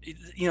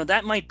 You know,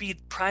 that might be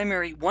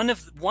primary, one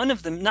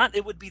of them, not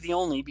it would be the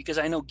only, because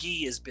I know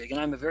ghee is big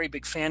and I'm a very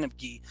big fan of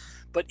ghee,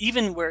 but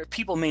even where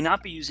people may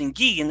not be using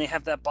ghee and they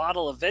have that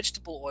bottle of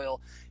vegetable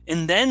oil,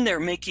 and then they're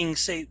making,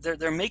 say,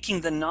 they're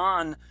making the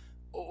naan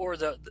or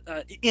the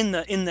in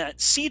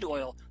that seed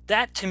oil,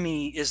 that to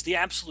me is the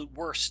absolute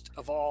worst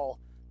of all.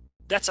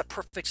 That's a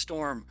perfect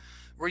storm,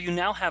 where you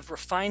now have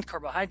refined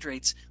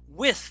carbohydrates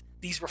with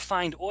these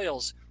refined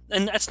oils.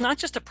 And that's not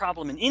just a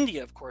problem in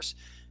India, of course.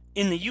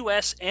 In the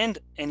US and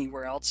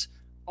anywhere else,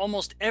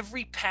 almost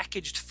every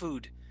packaged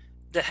food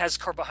that has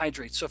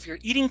carbohydrates. So if you're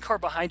eating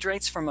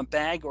carbohydrates from a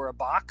bag or a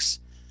box,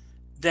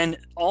 then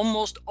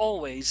almost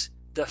always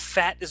the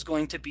fat is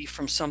going to be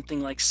from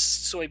something like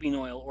soybean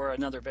oil or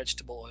another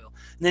vegetable oil.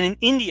 And then in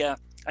India,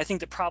 I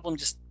think the problem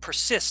just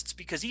persists,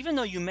 because even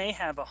though you may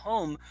have a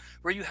home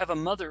where you have a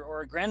mother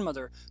or a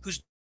grandmother who's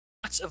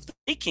lots of the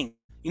baking,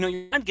 you know,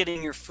 you're not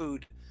getting your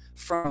food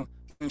from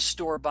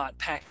store-bought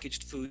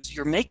packaged foods,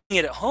 you're making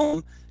it at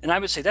home, and I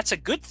would say that's a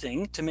good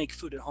thing to make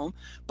food at home,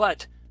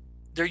 but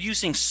they're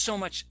using so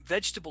much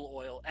vegetable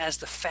oil as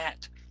the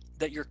fat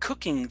that you're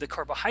cooking the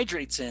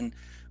carbohydrates in,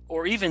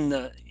 or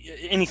even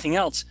anything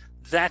else.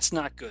 That's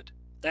not good.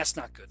 That's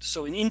not good.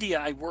 So in India,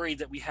 I worry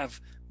that we have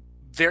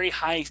very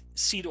high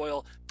seed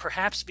oil,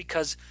 perhaps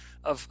because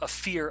of a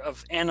fear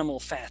of animal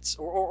fats,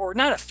 or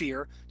not a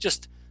fear,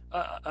 just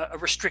a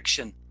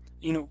restriction.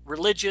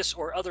 religious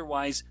or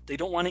otherwise, they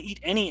don't want to eat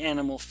any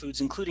animal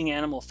foods, including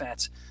animal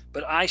fats.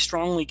 But I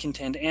strongly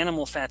contend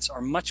animal fats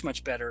are much,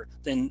 much better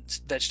than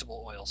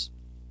vegetable oils.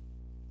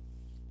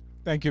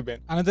 Thank you, Ben.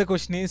 Another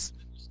question is,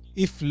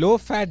 if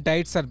low-fat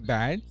diets are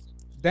bad,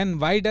 then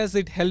why does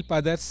it help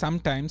others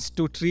sometimes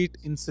to treat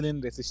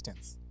insulin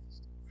resistance?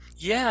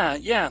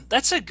 Yeah,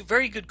 that's a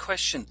very good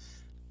question.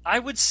 I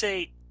would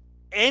say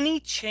any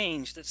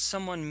change that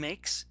someone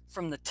makes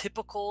from the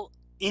typical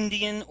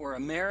Indian or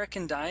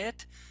American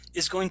diet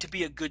is going to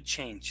be a good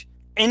change.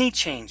 Any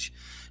change.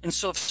 And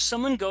so if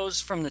someone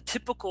goes from the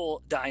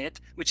typical diet,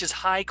 which is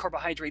high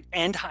carbohydrate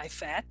and high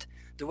fat,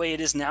 the way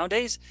it is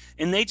nowadays,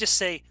 and they just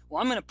say,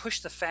 well, I'm going to push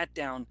the fat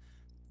down,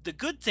 the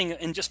good thing,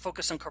 and just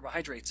focus on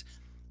carbohydrates.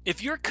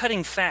 If you're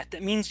cutting fat,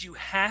 that means you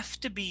have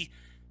to be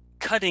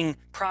cutting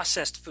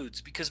processed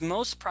foods, because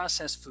most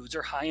processed foods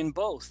are high in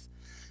both.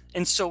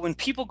 And so when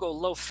people go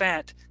low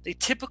fat, they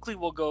typically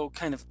will go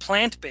kind of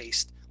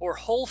plant-based or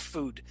whole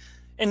food.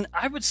 And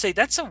I would say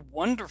that's a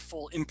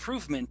wonderful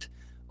improvement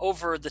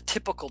over the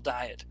typical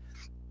diet.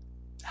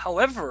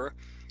 However,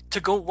 to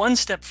go one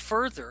step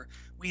further,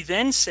 we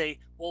then say,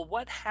 well,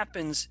 what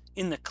happens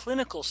in the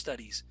clinical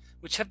studies,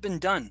 which have been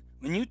done?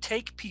 When you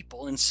take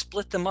people and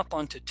split them up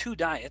onto two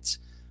diets,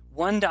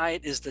 one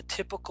diet is the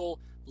typical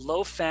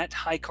low fat,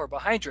 high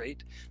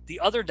carbohydrate. The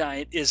other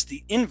diet is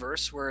the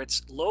inverse, where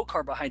it's low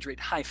carbohydrate,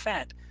 high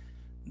fat.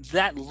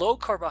 That low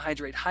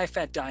carbohydrate, high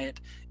fat diet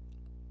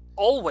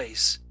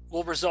always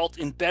will result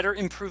in better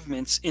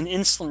improvements in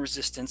insulin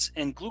resistance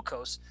and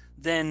glucose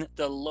than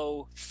the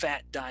low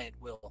fat diet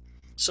will.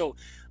 So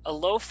a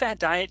low fat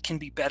diet can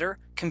be better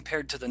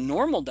compared to the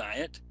normal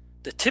diet,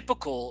 the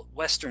typical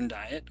Western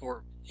diet,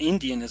 or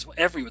Indian is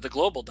everywhere, the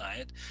global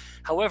diet.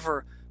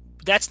 However,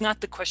 that's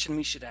not the question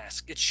we should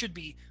ask. It should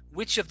be,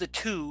 which of the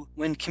two,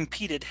 when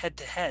competed head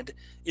to head,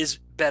 is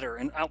better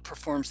and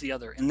outperforms the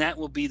other, and that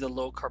will be the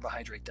low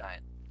carbohydrate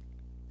diet.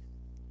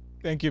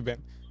 Thank you,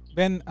 Ben.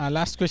 Ben,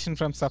 last question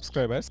from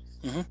subscribers.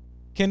 Mm-hmm.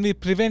 Can we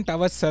prevent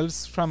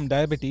ourselves from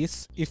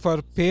diabetes if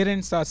our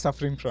parents are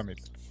suffering from it?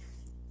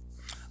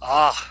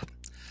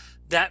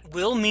 That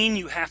will mean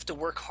you have to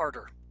work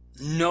harder.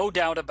 No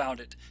doubt about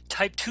it.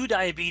 Type 2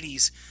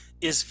 diabetes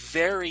has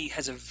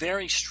a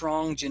very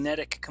strong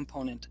genetic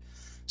component.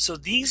 So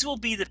these will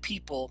be the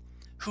people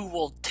who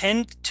will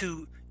tend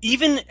to,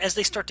 even as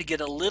they start to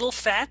get a little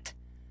fat,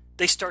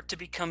 they start to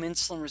become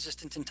insulin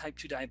resistant and type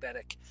 2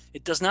 diabetic.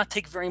 It does not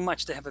take very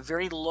much. They have a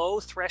very low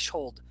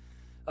threshold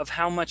of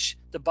how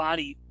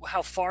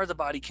far the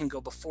body can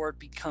go before it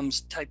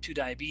becomes type 2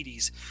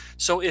 diabetes.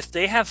 So if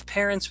they have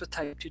parents with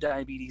type 2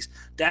 diabetes,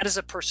 that is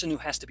a person who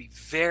has to be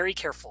very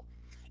careful.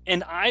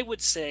 And I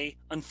would say,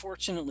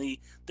 unfortunately,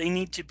 they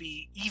need to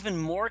be even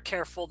more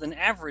careful than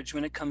average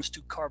when it comes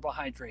to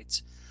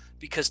carbohydrates.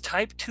 Because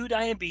type 2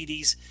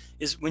 diabetes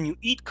is when you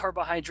eat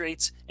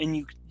carbohydrates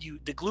and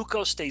the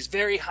glucose stays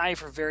very high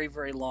for very,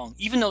 very long.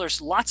 Even though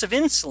there's lots of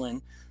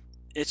insulin,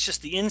 it's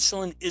just the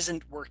insulin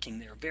isn't working.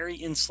 They're very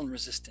insulin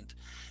resistant.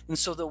 And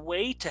so the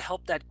way to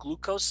help that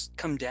glucose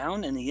come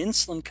down and the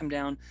insulin come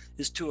down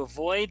is to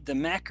avoid the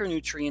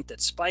macronutrient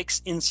that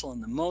spikes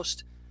insulin the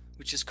most,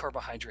 which is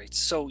carbohydrates.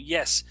 So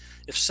yes,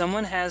 if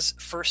someone has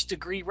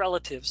first-degree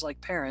relatives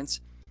like parents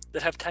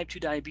that have type 2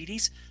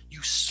 diabetes,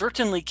 you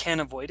certainly can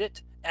avoid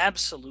it.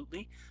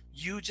 Absolutely.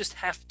 You just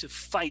have to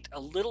fight a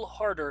little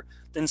harder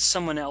than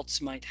someone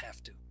else might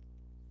have to.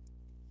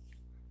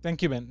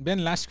 Thank you, Ben.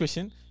 Ben, last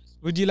question.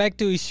 Would you like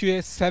to issue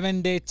a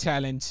 7-day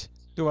challenge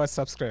to our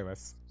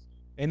subscribers?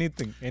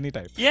 Anything, any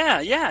type.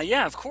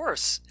 Yeah, of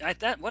course.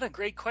 What a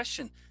great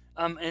question.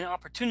 An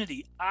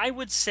opportunity. I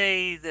would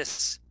say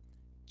this: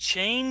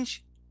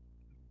 change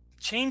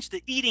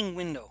the eating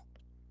window.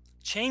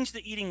 Change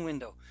the eating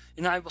window.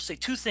 And I will say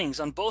two things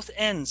on both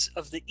ends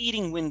of the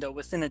eating window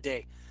within a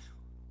day.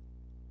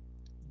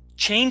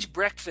 Change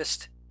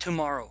breakfast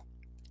tomorrow,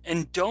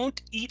 and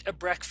don't eat a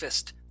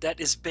breakfast that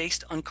is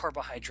based on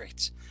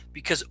carbohydrates,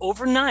 because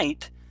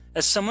overnight,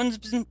 as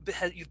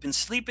you've been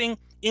sleeping,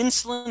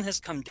 insulin has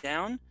come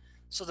down,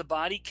 so the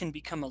body can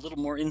become a little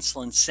more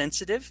insulin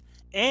sensitive,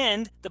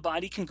 and the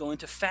body can go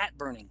into fat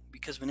burning,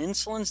 because when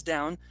insulin's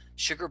down,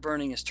 sugar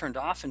burning is turned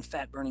off and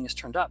fat burning is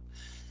turned up.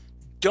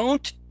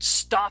 Don't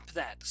stop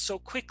that so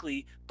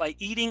quickly by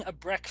eating a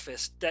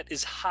breakfast that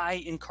is high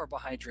in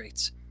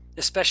carbohydrates,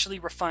 especially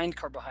refined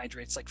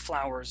carbohydrates like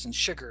flours and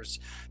sugars,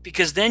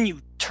 because then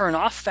you turn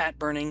off fat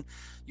burning,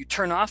 you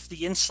turn off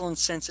the insulin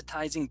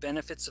sensitizing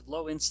benefits of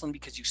low insulin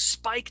because you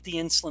spike the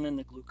insulin and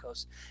the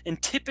glucose.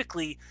 And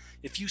typically,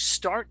 if you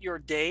start your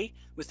day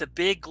with a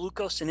big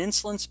glucose and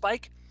insulin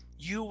spike,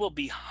 you will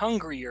be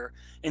hungrier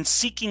and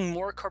seeking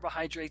more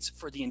carbohydrates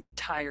for the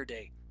entire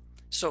day.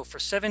 So for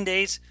 7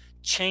 days,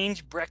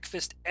 change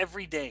breakfast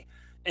every day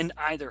and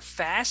either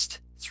fast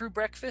through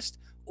breakfast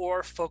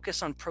or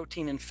focus on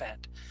protein and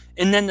fat.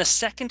 And then the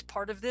second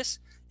part of this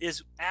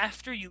is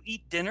after you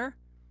eat dinner,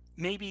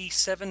 maybe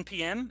 7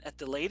 p.m. at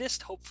the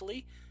latest,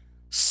 hopefully,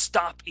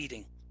 stop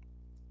eating.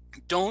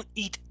 Don't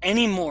eat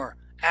any more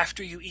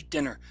after you eat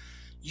dinner.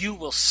 You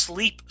will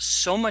sleep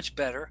so much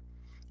better.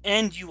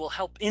 and you will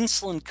help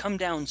insulin come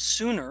down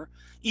sooner,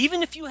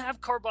 even if you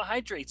have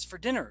carbohydrates for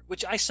dinner,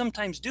 which I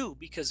sometimes do,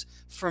 because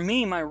for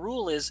me, my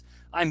rule is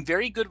I'm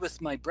very good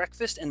with my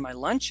breakfast and my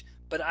lunch,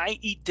 but I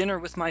eat dinner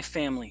with my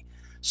family.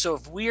 So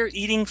if we're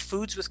eating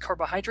foods with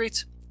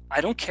carbohydrates,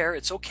 I don't care.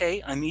 It's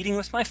okay. I'm eating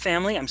with my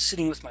family. I'm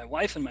sitting with my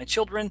wife and my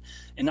children,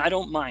 and I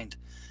don't mind.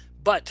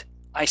 But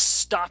I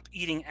stop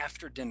eating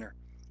after dinner,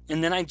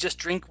 and then I just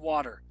drink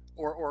water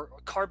or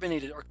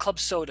carbonated or club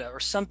soda or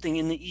something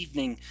in the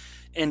evening,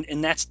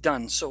 and that's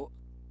done. So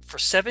for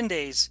 7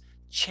 days,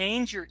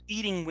 change your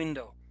eating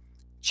window.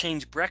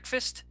 Change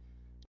breakfast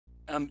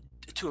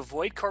to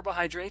avoid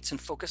carbohydrates and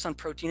focus on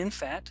protein and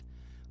fat,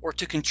 or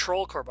to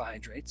control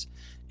carbohydrates.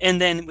 And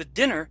then with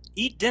dinner,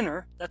 eat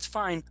dinner, that's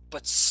fine,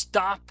 but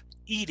stop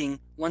eating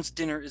once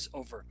dinner is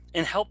over,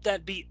 and help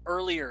that be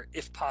earlier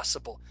if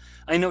possible.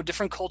 I know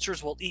different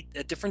cultures will eat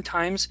at different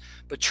times,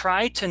 but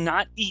try to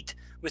not eat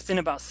within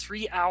about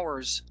 3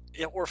 hours,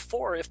 or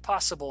four if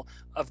possible,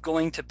 of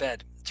going to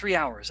bed. 3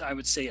 hours, I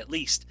would say, at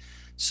least.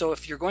 So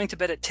if you're going to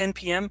bed at 10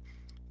 p.m.,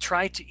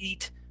 try to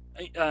eat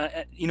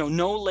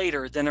no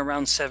later than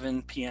around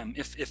 7 p.m.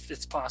 if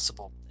it's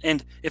possible.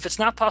 And if it's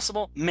not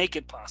possible, make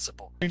it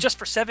possible. Just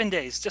for 7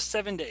 days, just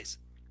 7 days.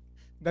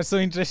 That's so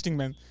interesting,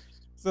 man.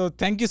 So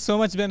thank you so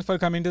much, Ben, for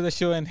coming to the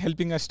show and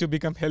helping us to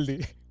become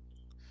healthy.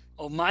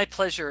 Oh, my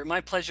pleasure. My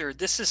pleasure.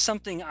 This is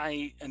something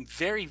I am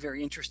very,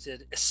 very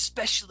interested,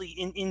 especially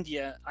in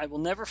India. I will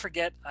never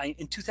forget,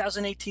 in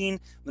 2018,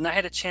 when I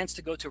had a chance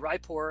to go to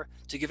Raipur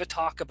to give a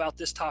talk about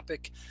this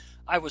topic,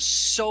 I was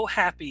so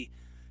happy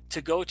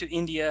to go to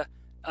India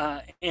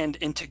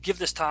and to give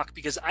this talk,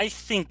 because I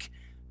think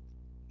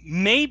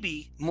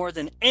maybe more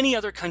than any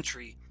other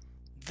country,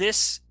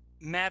 this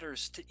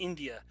matters to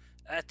India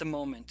at the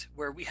moment,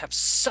 where we have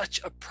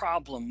such a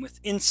problem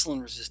with insulin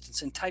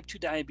resistance and type 2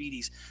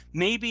 diabetes,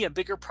 maybe a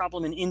bigger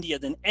problem in India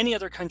than any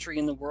other country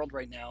in the world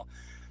right now.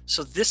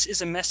 So this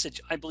is a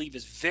message I believe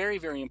is very,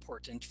 very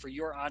important for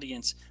your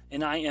audience,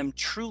 and I am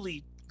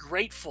truly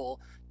grateful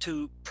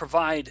to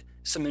provide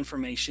some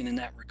information in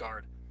that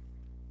regard.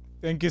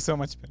 Thank you so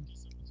much, Ben.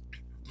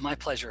 My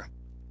pleasure.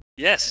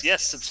 Yes,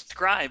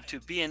 subscribe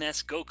to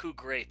BNS Goku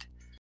Great.